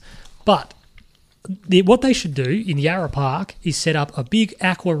to us. But what they should do in Yarra Park is set up a big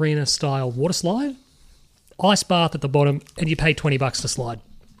Aqua Arena style water slide, ice bath at the bottom, and you pay $20 to slide.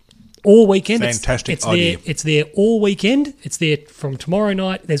 All weekend. Fantastic idea. It's there all weekend. It's there from tomorrow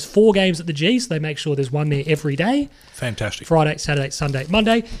night. There's 4 games at the G, so they make sure there's one there every day. fantastic. Friday, Saturday, Sunday,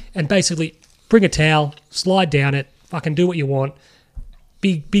 Monday. And basically bring a towel, slide down it, fucking do what you want.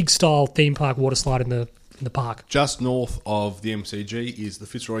 Big style theme park water slide in the park. Just north of the MCG is the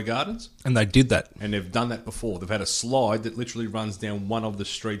Fitzroy Gardens, And they did that. and they've done that before. They've had a slide that literally runs down one of the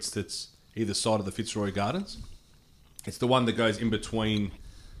streets that's either side of the Fitzroy Gardens. It's the one that goes in between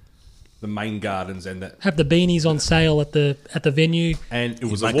the main gardens and that. Have the beanies on sale at the venue. And it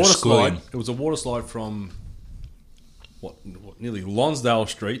was You a make a water schooling. slide. It was a water slide from nearly Lonsdale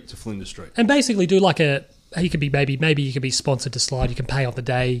Street to Flinders Street. And basically do like you could be maybe you could be sponsored to slide. You can pay on the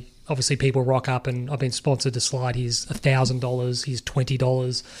day. Obviously, people rock up and I've been sponsored to slide. Here's $1,000. Here's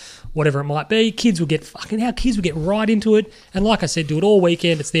 $20. Whatever it might be. Kids will get right into it. And like I said, do it all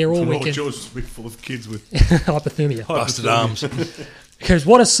weekend. It's there all weekend. George's will be full of kids with Hypothermia. Busted arms. Because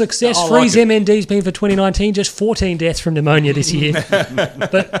what a success I like Freeze it. MND's been for 2019. Just 14 deaths from pneumonia this year.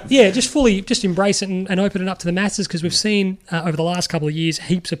 But yeah, just embrace it and open it up to the masses, because we've seen over the last couple of years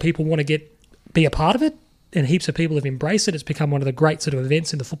heaps of people want to be a part of it, and heaps of people have embraced it. It's become one of the great sort of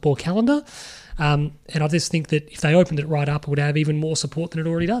events in the football calendar. And I just think that if they opened it right up, it would have even more support than it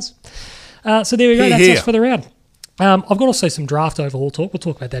already does. So there we go. That's us for the round. I've got also some draft overhaul talk. We'll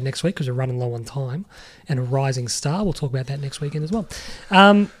talk about that next week because we're running low on time. And a rising star. We'll talk about that next weekend as well.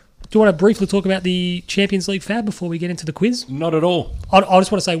 Do you want to briefly talk about the Champions League Fab before we get into the quiz? Not at all. I just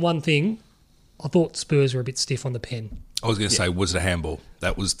want to say one thing. I thought Spurs were a bit stiff on the pen. I was going to say, was it a handball? I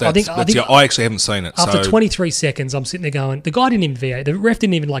actually haven't seen it. After so 23 seconds, I'm sitting there going, the guy didn't even VAR. The ref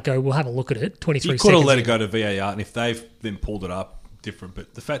didn't even go, we'll have a look at it. 23 You seconds. could have let it go to VAR, and if they've then pulled it up, different.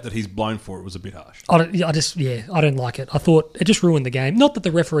 But the fact that he's blown for it was a bit harsh. I don't like it. I thought it just ruined the game. Not that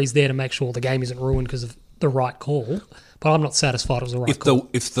the referee's there to make sure the game isn't ruined because of the right call, but I'm not satisfied it was the right call.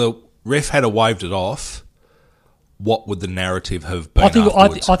 If the ref had waved it off, what would the narrative have been I think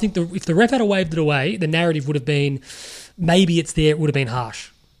afterwards? if the ref had waved it away, the narrative would have been maybe it's there. It would have been harsh.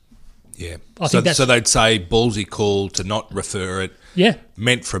 Yeah. I think that's- So they'd say ballsy call to not refer it. Yeah.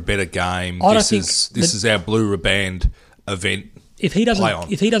 Meant for a better game. I don't This think is our blue riband event. If he Play on.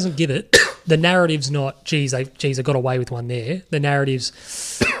 doesn't give it, the narrative's not, geez, I got away with one there. The narrative's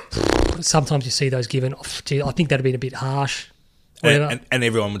sometimes you see those given. Oh, gee, I think that'd been a bit harsh. And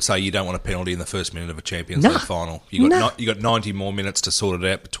everyone would say you don't want a penalty in the first minute of a Champions Nah. League final. You got 90 more minutes to sort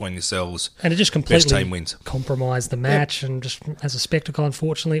it out between yourselves. And it just Best completely team wins. compromised the match, and just as a spectacle,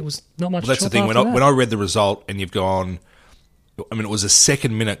 unfortunately, it was not much. Well, that's the thing. When I read the result and you've gone, I mean, it was a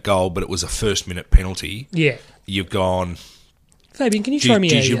second minute goal, but it was a first minute penalty. Yeah. You've gone, Fabian, can you show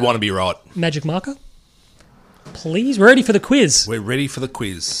me you want to be right. magic marker? Please. We're ready for the quiz. We're ready for the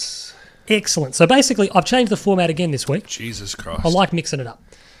quiz. Excellent. So basically, I've changed the format again this week. Jesus Christ. I like mixing it up.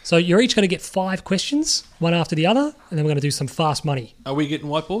 So you're each going to get 5 questions, one after the other, and then we're going to do some fast money. Are we getting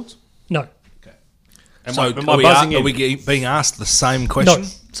whiteboards? No. Okay. Are we being asked the same question? No.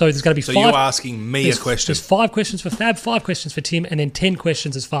 So there's going to be So 5. you're asking me a question. There's 5 questions for Fab, 5 questions for Tim, and then 10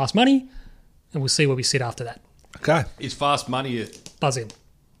 questions as fast money, and we'll see where we sit after that. Okay. Is fast money Buzz in.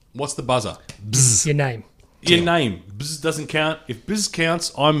 what's the buzzer? Your name. Your name. Bzz doesn't count. If bzz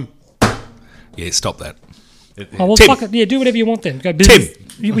counts, I'm... Yeah, stop that. Oh, well, Tim. fuck it. Yeah, do whatever you want then. Go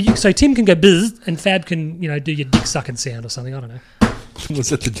buzz. So Tim can go buzz, and Fab can, do your dick sucking sound or something. I don't know. Was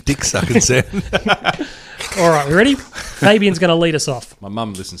that the dick sucking sound? All right, we ready? Fabian's going to lead us off. My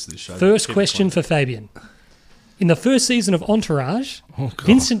mum listens to this show. First question for Fabian. In the first season of Entourage,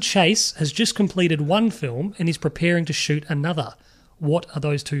 Vincent Chase has just completed one film and is preparing to shoot another. What are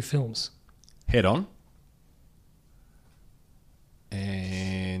those 2 films? Head On.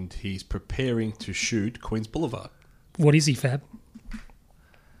 And he's preparing to shoot Queen's Boulevard. What is he, Fab? What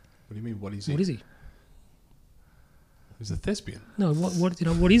do you mean, what is he? What is he? He's a thespian. No,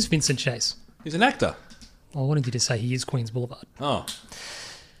 what is Vincent Chase? He's an actor. I wanted you to say he is Queen's Boulevard. Oh.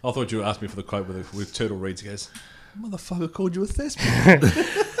 I thought you were asking me for the quote with Turtle Reads. He goes, motherfucker called you a thespian.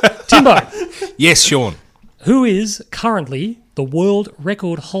 Timbo, Yes, Sean. who is currently the world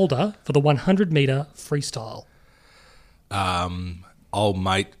record holder for the 100-metre freestyle? Old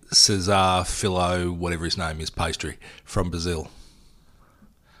mate Cesar Filo, whatever his name is, pastry from Brazil.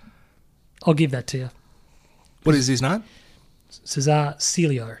 I'll give that to you. What is his name? Cesar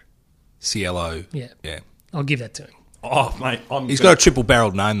Cilio. CLO. Yeah. Yeah. I'll give that to him. Oh, mate. He's got a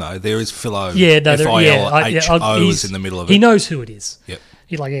triple-barreled name, though. There is Philo. Yeah, no, Philo is in the middle of it. He knows who it is. Yep.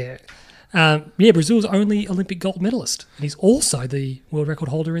 He's like, Brazil's only Olympic gold medalist. And he's also the world record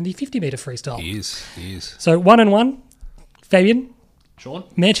holder in the 50-metre freestyle. He is. So 1-1. Fabian, Sean?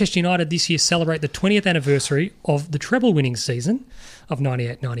 Manchester United this year celebrate the 20th anniversary of the treble-winning season of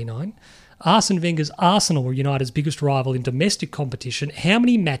 98-99. Arsene Wenger's Arsenal were United's biggest rival in domestic competition. How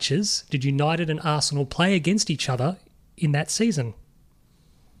many matches did United and Arsenal play against each other in that season?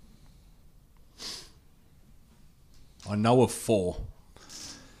 I know of 4.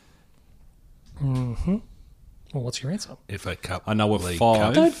 Mm-hmm. Well, what's your answer? FA Cup. I know of League 5.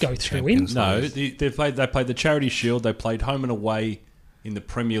 Cup, Don't go through him. Champions No, League. they played the Charity Shield. They played home and away in the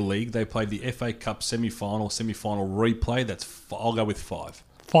Premier League they played the FA Cup semi-final replay? I'll go with 5.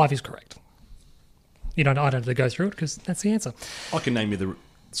 5 is correct. I don't have to go through it because that's the answer. I can name you the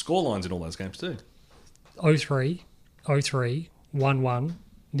scorelines in all those games too. 0-3, 0-3, 1-1,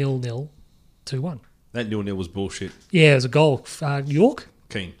 0-0, 2-1. That 0-0 was bullshit. Yeah, it was a goal. York?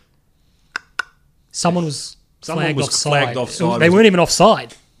 Keane. Someone was flagged offside. They weren't even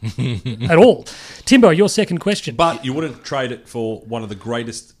offside at all. Timbo, your second question. But you wouldn't trade it for one of the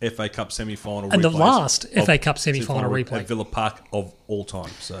greatest FA Cup semi-final replays. And the last FA Cup semi-final replay. At Villa Park of all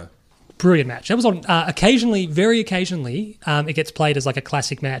time. So brilliant match. That was on very occasionally, it gets played as like a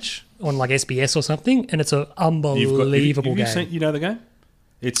classic match on like SBS or something, and it's an unbelievable game. You know the game?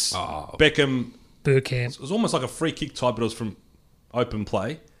 It's Beckham... Bergkamp. It was almost like a free kick type, but it was from open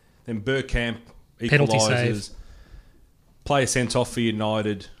play. Then Bergkamp Penalty equalises. save. Player sent off for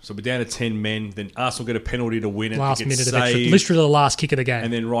United. So we're down to 10 men. Then Arsenal get a penalty to win it. Last it gets minute saved. of extra. Literally the last kick of the game.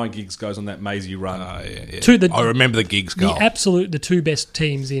 And then Ryan Giggs goes on that mazy run. I remember the Giggs goal. The two best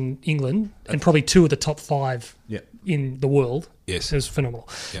teams in England and probably 2 of the top 5 in the world. Yes. It was phenomenal.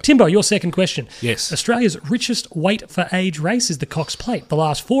 Yep. Timbo, your second question. Yes. Australia's richest weight for age race is the Cox Plate, the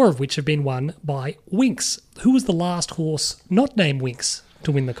last 4 of which have been won by Winx. Who was the last horse not named Winx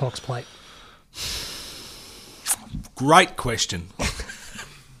to win the Cox Plate? Great question.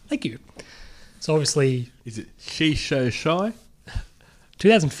 Thank you. So obviously... Is it She So Shy?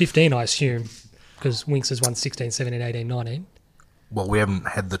 2015, I assume, because Winx has won 16, 17, 18, 19. Well, we haven't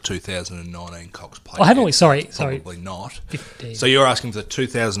had the 2019 Cox Plate. Oh, haven't we? yet. Sorry. Probably not. 15. So you're asking for the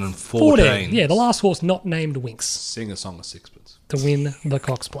 2014. 14. Yeah, the last horse not named Winx Sing a song of sixpence. to win the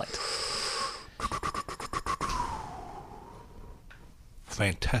Cox Plate.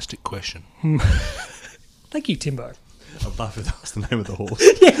 Fantastic question. Thank you, Timbo. I'd love if that was the name of the horse.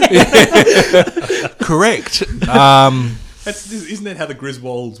 Correct. Isn't that how the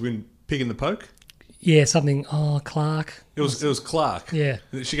Griswolds win Pig in the Poke? Yeah, something. Oh, Clark. It was Clark. Yeah.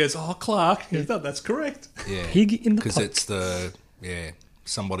 And she goes, Clark. He goes, no, that's correct. Yeah. Pig in the Because Poke. it's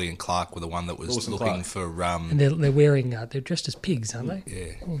somebody in Clark were the one that was Lewis and looking Clark. for And they're wearing. They're dressed as pigs, aren't they?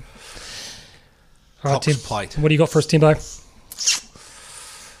 yeah. All right, Cox Tim. Plate. What do you got for us, Timbo?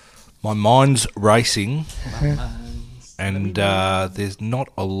 My mind's racing, and there's not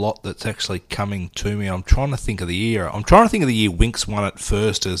a lot that's actually coming to me. I'm trying to think of the year. I'm trying to think of the year Winx won it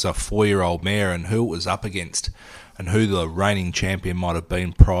first as a 4-year-old mare and who it was up against and who the reigning champion might have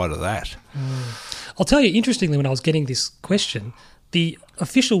been prior to that. I'll tell you, interestingly, when I was getting this question, the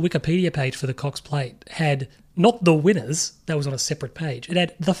official Wikipedia page for the Cox Plate had not the winners, that was on a separate page. It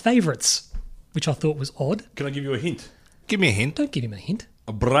had the favourites, which I thought was odd. Can I give you a hint? Give me a hint. Don't give him a hint.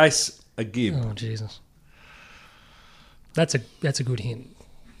 A Bryce Agib. Oh, Jesus. That's a good hint.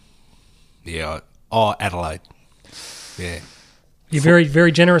 Yeah. Oh, Adelaide. Yeah. You're very,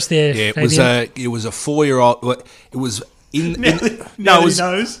 very generous there. Yeah. Fabian. It was a 4-year-old. It was in. No, it was. he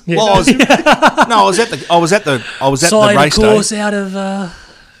knows. Yeah. Well, I was at the Side, race of course, day. out of.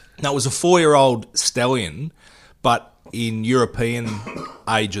 No, it was a 4-year-old stallion, but in European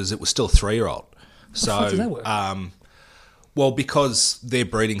ages, it was still a 3-year-old. So, How does that work? Well, because their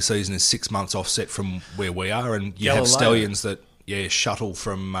breeding season is 6 months offset from where we are, and you Galileo. have stallions that shuttle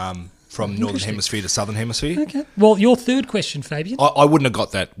from northern Interesting. hemisphere to southern hemisphere. Okay. Well, your third question, Fabian. I wouldn't have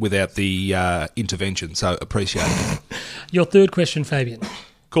got that without the intervention, so appreciate it. Your third question, Fabian.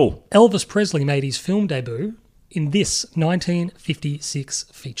 Cool. Elvis Presley made his film debut in this 1956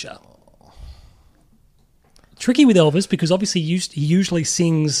 feature. Tricky with Elvis because obviously he usually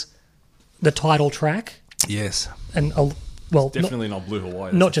sings the title track Yes. and Definitely not Blue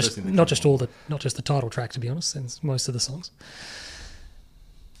Hawaii. That's not the just first thing that not comes just to all the not just the title track, to be honest, and most of the songs.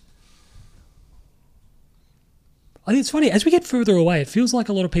 I think it's funny as we get further away. It feels like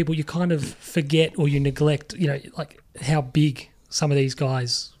a lot of people you kind of forget or you neglect, like how big some of these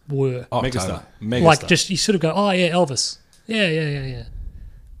guys were. Oh, Megastar. totally. Megastar. Like just you sort of go, oh yeah, Elvis, yeah,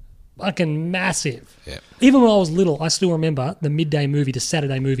 fucking massive. Yeah. Even when I was little, I still remember the midday movie, the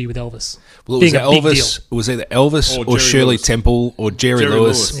Saturday movie with Elvis. Well, it was being a big Elvis. deal. It was either Elvis Or or Jerry Shirley Lewis. Temple or Jerry Jerry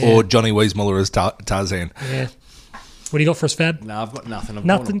Lewis Lewis. or Yeah. Johnny Weissmuller as Tarzan. Yeah. What do you got for us, Fab? No, I've got nothing. I'm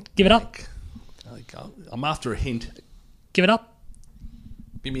Nothing. going Give it up. I'm after a hint. Give it up.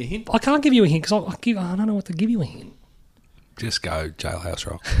 Give me a hint. I can't give you a hint because I don't know what to give you a hint. Just go Jailhouse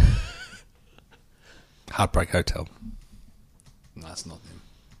Rock. Heartbreak Hotel. No, it's not them.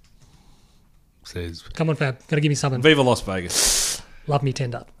 Says, Come on, Fab. Got to give me something. Viva Las Vegas. Love Me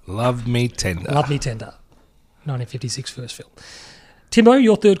Tender. love me tender. Love Me Tender. 1956 first film. Timbo,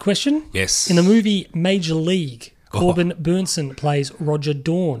 your third question. Yes. In the movie Major League, Corbin Burnson plays Roger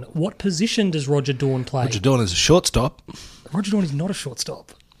Dawn. What position does Roger Dawn play? Roger Dawn is a shortstop. Roger Dorn is not a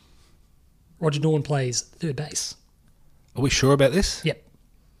shortstop. Roger Dorn plays third base. Are we sure about this? Yep.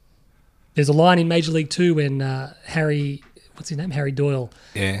 There's a line in Major League 2 when Harry Doyle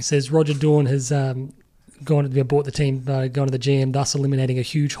says Roger Dorn has gone to bought the team, gone to the GM, thus eliminating a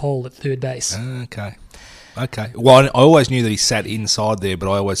huge hole at third base. Okay. Well, I always knew that he sat inside there,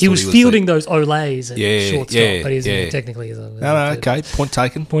 but I always thought he was fielding those Olays at shortstop, but he's technically... No, okay. Point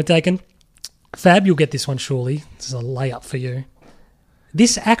taken. Point taken. Fab, you'll get this one surely. This is a layup for you.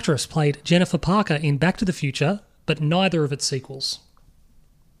 This actress played Jennifer Parker in Back to the Future, but neither of its sequels.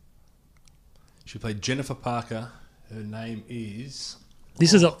 She played Jennifer Parker. Her name is...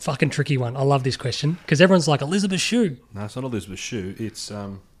 This is a fucking tricky one. I love this question because everyone's like, Elizabeth Shue. No, it's not Elizabeth Shue. It's...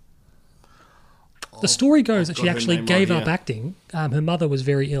 The story goes that she her actually name gave right up here. acting. Her mother was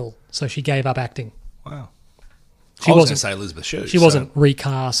very ill, so she gave up acting. Wow. She I was going wasn't- to say Elizabeth Shue. She wasn't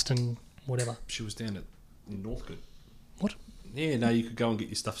recast and whatever. She was down in Northcote. What? Yeah, no, you could go and get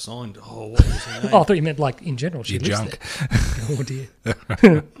your stuff signed. Oh, what was her name? Oh, I thought you meant like in general. She Your lives junk. there. Oh dear.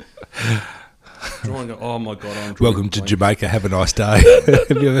 Drawing, oh my God, I'm drawing Welcome a to blank. Jamaica. Have a nice day.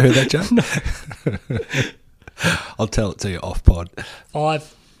 Have you ever heard that joke? I'll tell it to you off pod.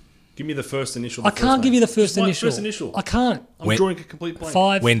 5. Give me the first initial. I can't give you the first Just one initial. First initial. I can't. I'm Wen- drawing a complete blank.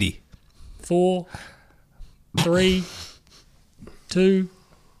 5, Wendy. 4, 3, 2,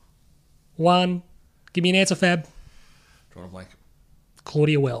 1. Give me an answer, Fab. Drawing a blank.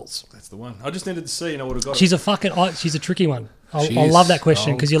 Claudia Wells. That's the one. I just needed to see, and I would have got She's it. a fucking. She's a tricky one. She I is. love that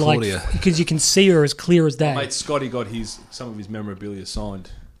question Oh, because you're Claudia. like because you can see her as clear as day. Mate, Scotty got some of his memorabilia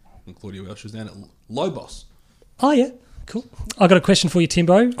signed. And Claudia Welsh was down at Lobos. Oh yeah, cool. I got a question for you,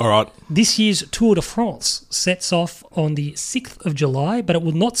 Timbo. All right. This year's Tour de France sets off on the 6th of July, but it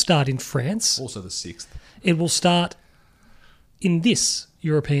will not start in France. Also the 6th. It will start in this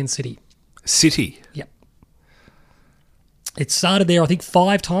European city. City. Yep. It started there, I think,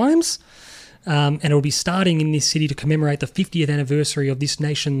 5 times, and it will be starting in this city to commemorate the 50th anniversary of this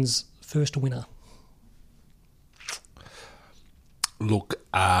nation's first winner. Look,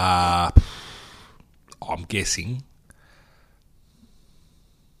 I'm guessing.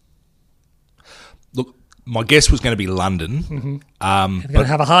 Look, my guess was going to be London. They're going to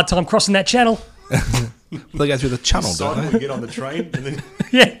have a hard time crossing that channel. They go through the channel, Decide don't when they? we get on the train, and then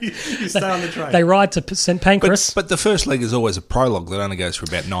Yeah. you stay on the train. They ride to St Pancras. But the first leg is always a prologue that only goes for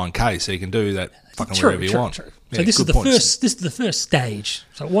about 9k, so you can do that fucking wherever you want. True. Yeah, So this is good the points. first. This is the first stage.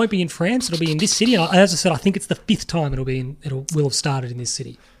 So it won't be in France. It'll be in this city. And as I said, I think it's the 5th time will have started in this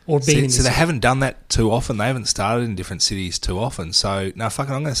city or been in this So they city. haven't done that too often. They haven't started in different cities too often. So no,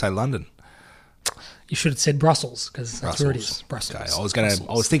 fucking, I'm going to say London. You should have said Brussels because that's where it is. Brussels. Okay,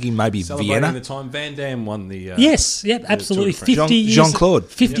 I was thinking maybe Celebrating Vienna. the time Van Damme won the... Yes, yep, absolutely. Tour de France. 50 years, Jean-Claude.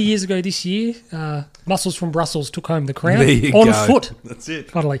 50 years ago this year, Muscles from Brussels took home the crown There you on go. foot. That's it.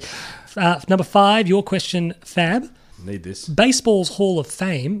 Finally. Number 5, your question, Fab. Need this. Baseball's Hall of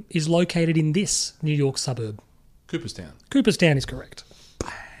Fame is located in this New York suburb. Cooperstown. Cooperstown is correct.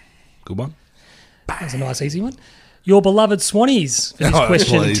 Good one. That's a nice, easy one. Your beloved Swannies for this Oh,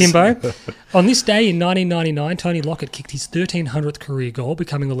 question, please. Timbo. On this day in 1999, Tony Lockett kicked his 1300th career goal,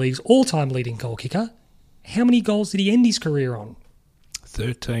 becoming the league's all-time leading goal kicker. How many goals did he end his career on?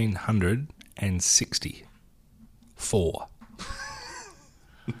 1,364.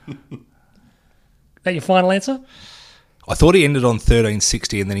 That your final answer? I thought he ended on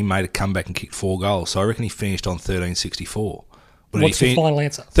 1360 and then he made a comeback and kicked 4 goals. So I reckon he finished on 1364. What's your final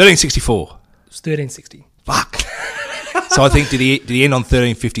answer? 1364. It's 1360. Fuck. So I think did he end on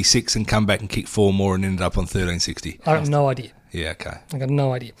 1356 and come back and kick 4 more and ended up on 1360? I have no idea. Yeah, okay. I got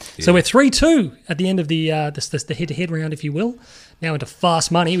no idea. So we're 3-2 at the end of the head-to-head round, if you will. Now into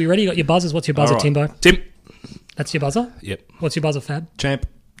fast money. We ready? You got your buzzers? What's your buzzer, All right. Timbo? Tim. That's your buzzer? Yep. What's your buzzer, Fab? Champ.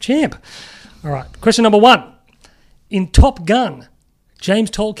 Champ. All right. Question number 1. In Top Gun, James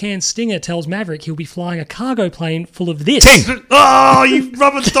Tolkien's Stinger tells Maverick he'll be flying a cargo plane full of this. 10. Oh, you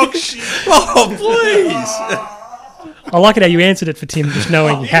rubber dog shit. Oh, please. I like it how you answered it for Tim, just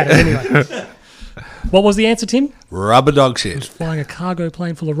knowing you had it anyway. What was the answer, Tim? Rubber dog shit. Flying a cargo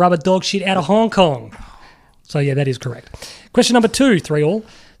plane full of rubber dog shit out of Hong Kong. So, yeah, that is correct. Question number 2, 3-all.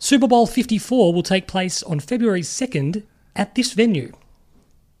 Super Bowl 54 will take place on February 2nd at this venue.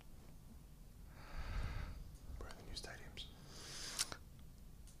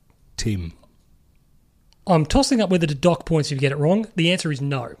 Tim. I'm tossing up whether to dock points if you get it wrong. The answer is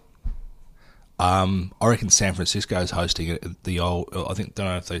no. I reckon San Francisco's hosting it at the old, I think, don't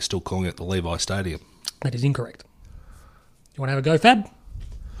know if they're still calling it the Levi Stadium. That is incorrect. You want to have a go, Fab?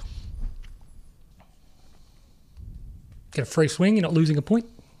 Get a free swing. You're not losing a point.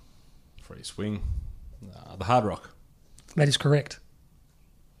 Free swing. The Hard Rock. That is correct.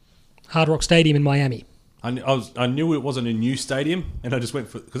 Hard Rock Stadium in Miami. I knew it wasn't a new stadium, and I just went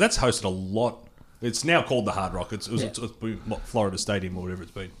for... Because that's hosted a lot... It's now called the Hard Rock. It's what, Florida Stadium or whatever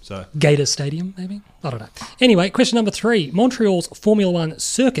it's been. So Gator Stadium, maybe? I don't know. Anyway, question number 3. Montreal's Formula One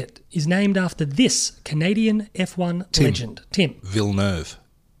circuit is named after this Canadian F1 legend. Tim. Villeneuve.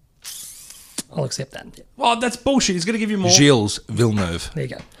 I'll accept that. Yeah. Well, that's bullshit. He's going to give you more. Gilles Villeneuve. There you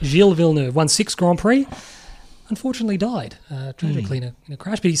go. Gilles Villeneuve won 6 Grand Prix. Unfortunately died tragically in a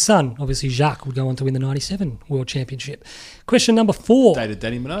crash. But his son, obviously Jacques, would go on to win the 97 World Championship. Question number 4. Dated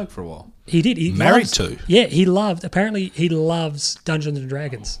Danny Minogue for a while. He did. He Married to. Yeah, apparently he loves Dungeons and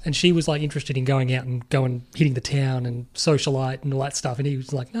Dragons. And she was like interested in going out and hitting the town and socialite and all that stuff. And he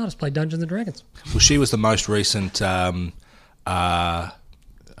was like, no, just play Dungeons and Dragons. Well, she was the most recent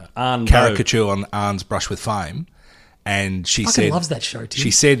caricature on Arne's Brush with Fame. And she Fucking said, loves that show, Tim. She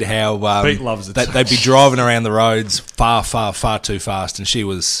said how Pete loves it. they'd be driving around the roads far too fast, and she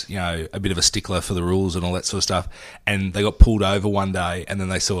was, a bit of a stickler for the rules and all that sort of stuff. And they got pulled over one day, and then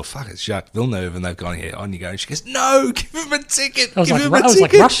they saw, fuck, it's Jacques Villeneuve, and they've gone, here, on you go. And she goes, no, give him a ticket. I was give like, him a I was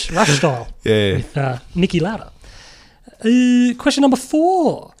like ticket. Rush style. Yeah. With Nicky Lauda. Question number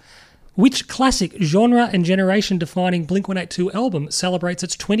 4. Which classic genre and generation defining Blink-182 album celebrates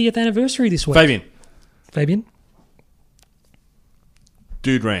its 20th anniversary this week? Fabian?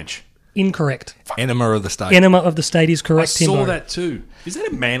 Dude Ranch. Incorrect. Enema of the State. Enema of the State is correct, I saw Timbo. that too. Is that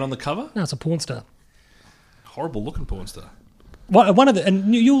a man on the cover? No, it's a porn star. Horrible looking porn star. One of the,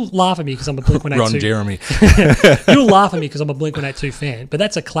 and you'll laugh at me because I'm a Blink-182. Ron Jeremy. You'll laugh at me because I'm a Blink-182 fan, but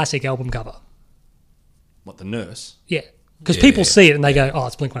that's a classic album cover. What, the nurse? Yeah. Because Yeah. people see it and they go, oh,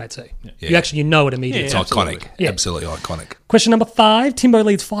 it's Blink-182. Yeah. You know it immediately. It's iconic. Yeah. Absolutely iconic. Question number 5. Timbo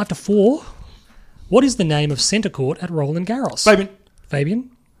leads 5-4. What is the name of centre court at Roland Garros?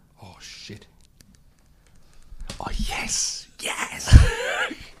 Fabian? Oh, shit. Oh, yes. Yes.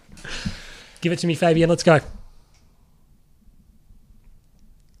 Give it to me, Fabian. Let's go.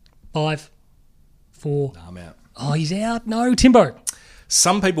 5, 4. I'm out. Oh, he's out. No, Timbo.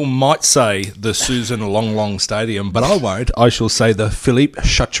 Some people might say the Susan Long Stadium, but I won't. I shall say the Philippe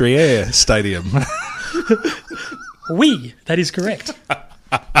Chatrier Stadium. Oui, that is correct.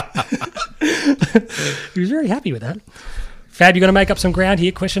 He was very happy with that. Fab, you're going to make up some ground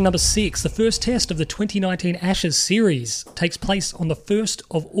here. Question number 6. The first test of the 2019 Ashes series takes place on the 1st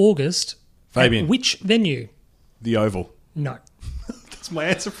of August. Fabian. At which venue? The Oval. No. That's my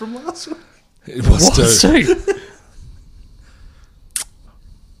answer from last week. It was too. Sue?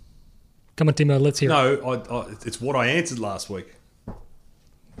 Come on, Timo, let's hear it. No, it's what I answered last week.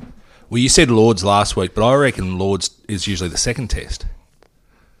 Well, you said Lords last week, but I reckon Lords is usually the second test.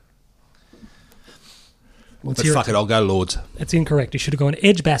 Let's But hear fuck it, I'll go Lords. That's incorrect. You should have gone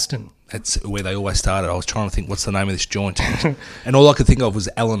Edgbaston. That's where they always started. I was trying to think, what's the name of this joint? And all I could think of was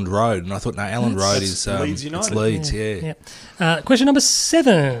Elland Road. And I thought, no, Elland Road is Leeds United. It's Leeds, yeah. Question number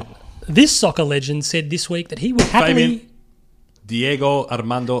 7. This soccer legend said this week that he would happily... Fabian. Diego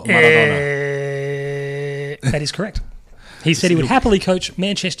Armando Maradona. That is correct. He said he would happily coach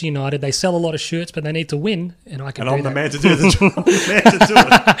Manchester United. They sell a lot of shirts, but they need to win, and I can do I'm that. the man to do the job. I'm the man to do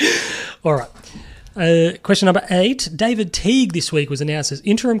it. All right. Question number 8. David Teague this week was announced as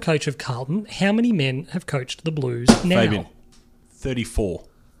interim coach of Carlton. How many men have coached the Blues now? Fabian. 34.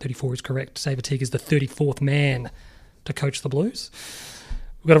 34 is correct. David Teague is the 34th man to coach the Blues.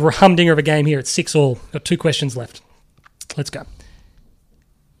 We've got a humdinger of a game here. It's 6-all. Got 2 questions left. Let's go.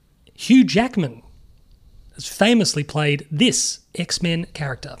 Hugh Jackman has famously played this X-Men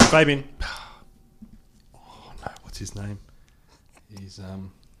character. Fabian. Oh, no. What's his name? He's,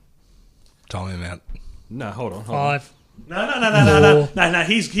 Time him out. No, hold on. 5. No.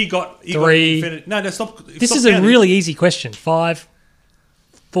 He got 3. No, stop. This stop is a counting. really easy question. 5,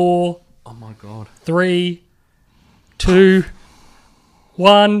 4, Oh, my God. 3, 2,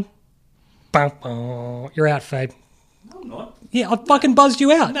 1. Bum, bum. You're out, Fabe. No, I'm not. Yeah, I fucking buzzed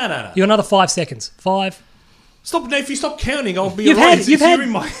you out. No. You're another 5 seconds. 5. Stop. If you stop counting, I'll be You've alright. had.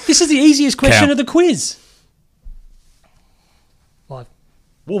 This is the easiest question Count. of the quiz. 5.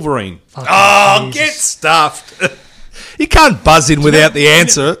 Wolverine. Oh, Jesus. get stuffed. You can't buzz in without the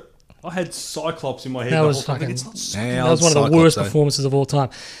answer. I had Cyclops in my head. That the was whole time. fucking. It's not Yeah, That was one of the Cyclops, worst though. performances of all time.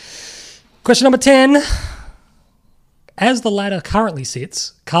 Question number 10. As the ladder currently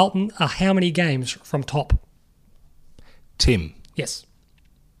sits, Carlton are how many games from top? Tim, Yes.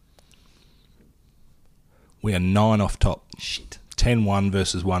 we are 9 off top. Shit. 10-1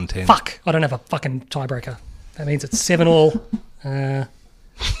 versus 110. Fuck. I don't have a fucking tiebreaker. That means it's 7-all.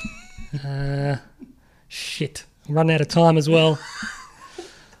 Shit. I'm running out of time as well.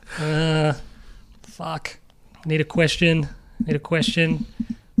 Fuck. Need a question.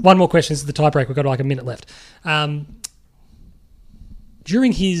 One more question. This is the tiebreak. We've got like a minute left.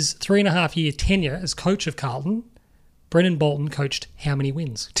 During his 3.5-year tenure as coach of Carlton, Brendan Bolton coached how many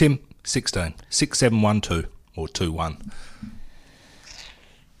wins? Tim, 16. 6-7-1-2 or 2-1.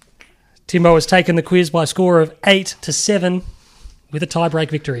 Timbo has taken the quiz by a score of 8-7 with a tiebreak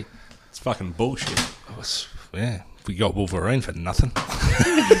victory. It's fucking bullshit. Yeah, we got Wolverine for nothing.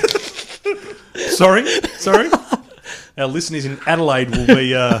 Sorry. Our listeners in Adelaide will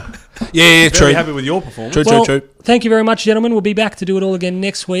be Very true. Happy with your performance. True. Thank you very much, gentlemen. We'll be back to do it all again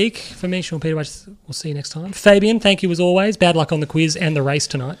next week. For me, Sean Peter, we'll see you next time. Fabian, thank you as always. Bad luck on the quiz and the race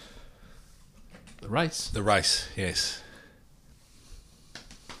tonight. The race, yes.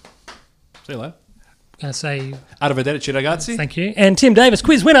 See you later. I'm going to say Arrivederci, ragazzi. thank you. And Tim Davis,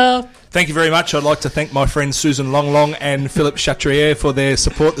 quiz winner. Thank you very much. I'd like to thank my friends Susan Longlong and Philip Chatrier for their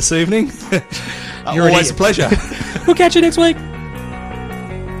support this evening. You're always a pleasure. We'll catch you next week.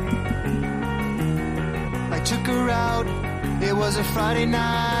 I took her out, it was a Friday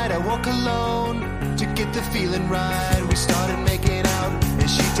night. I woke alone to get the feeling right. We started making out and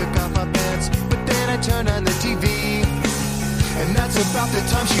she took off my pants, but then I turned on the TV, and that's about the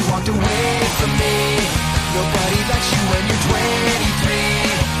time she walked away from me. Nobody likes you when you're 23,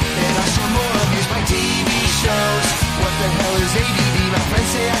 and I still more abuse my TV shows. What the hell is ADD? My friends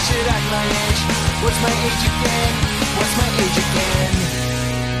say I should act my age. What's my age again? What's my age again?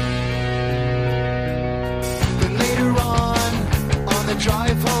 Then later on the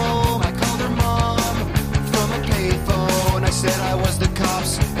drive home, I called her mom from a payphone. I said I was the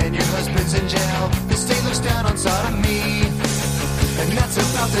cops and your husband's in jail. The state looks down on sodomy, and that's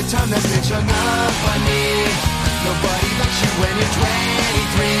about the time that bitch hung up on me. Nobody likes you when you're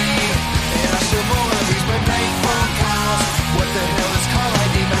 23, and I still more abuse my bank phone calls. What the hell is call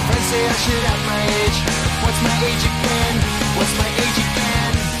ID? My friends say I should have my age. What's my age again? What's my age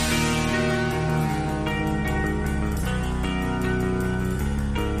again?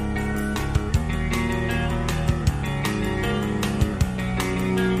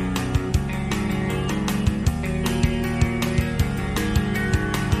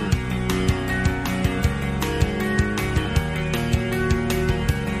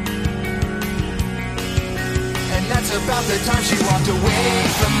 About the time she walked away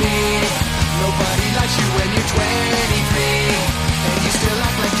from me. Nobody likes you when you're 23, and you still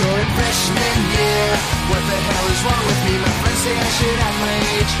act like you're in freshman year. What the hell is wrong with me? My friends say I should have my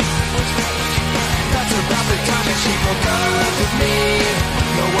age. That's about the time that she broke up with me.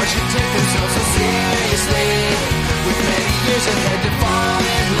 No one should take themselves so seriously.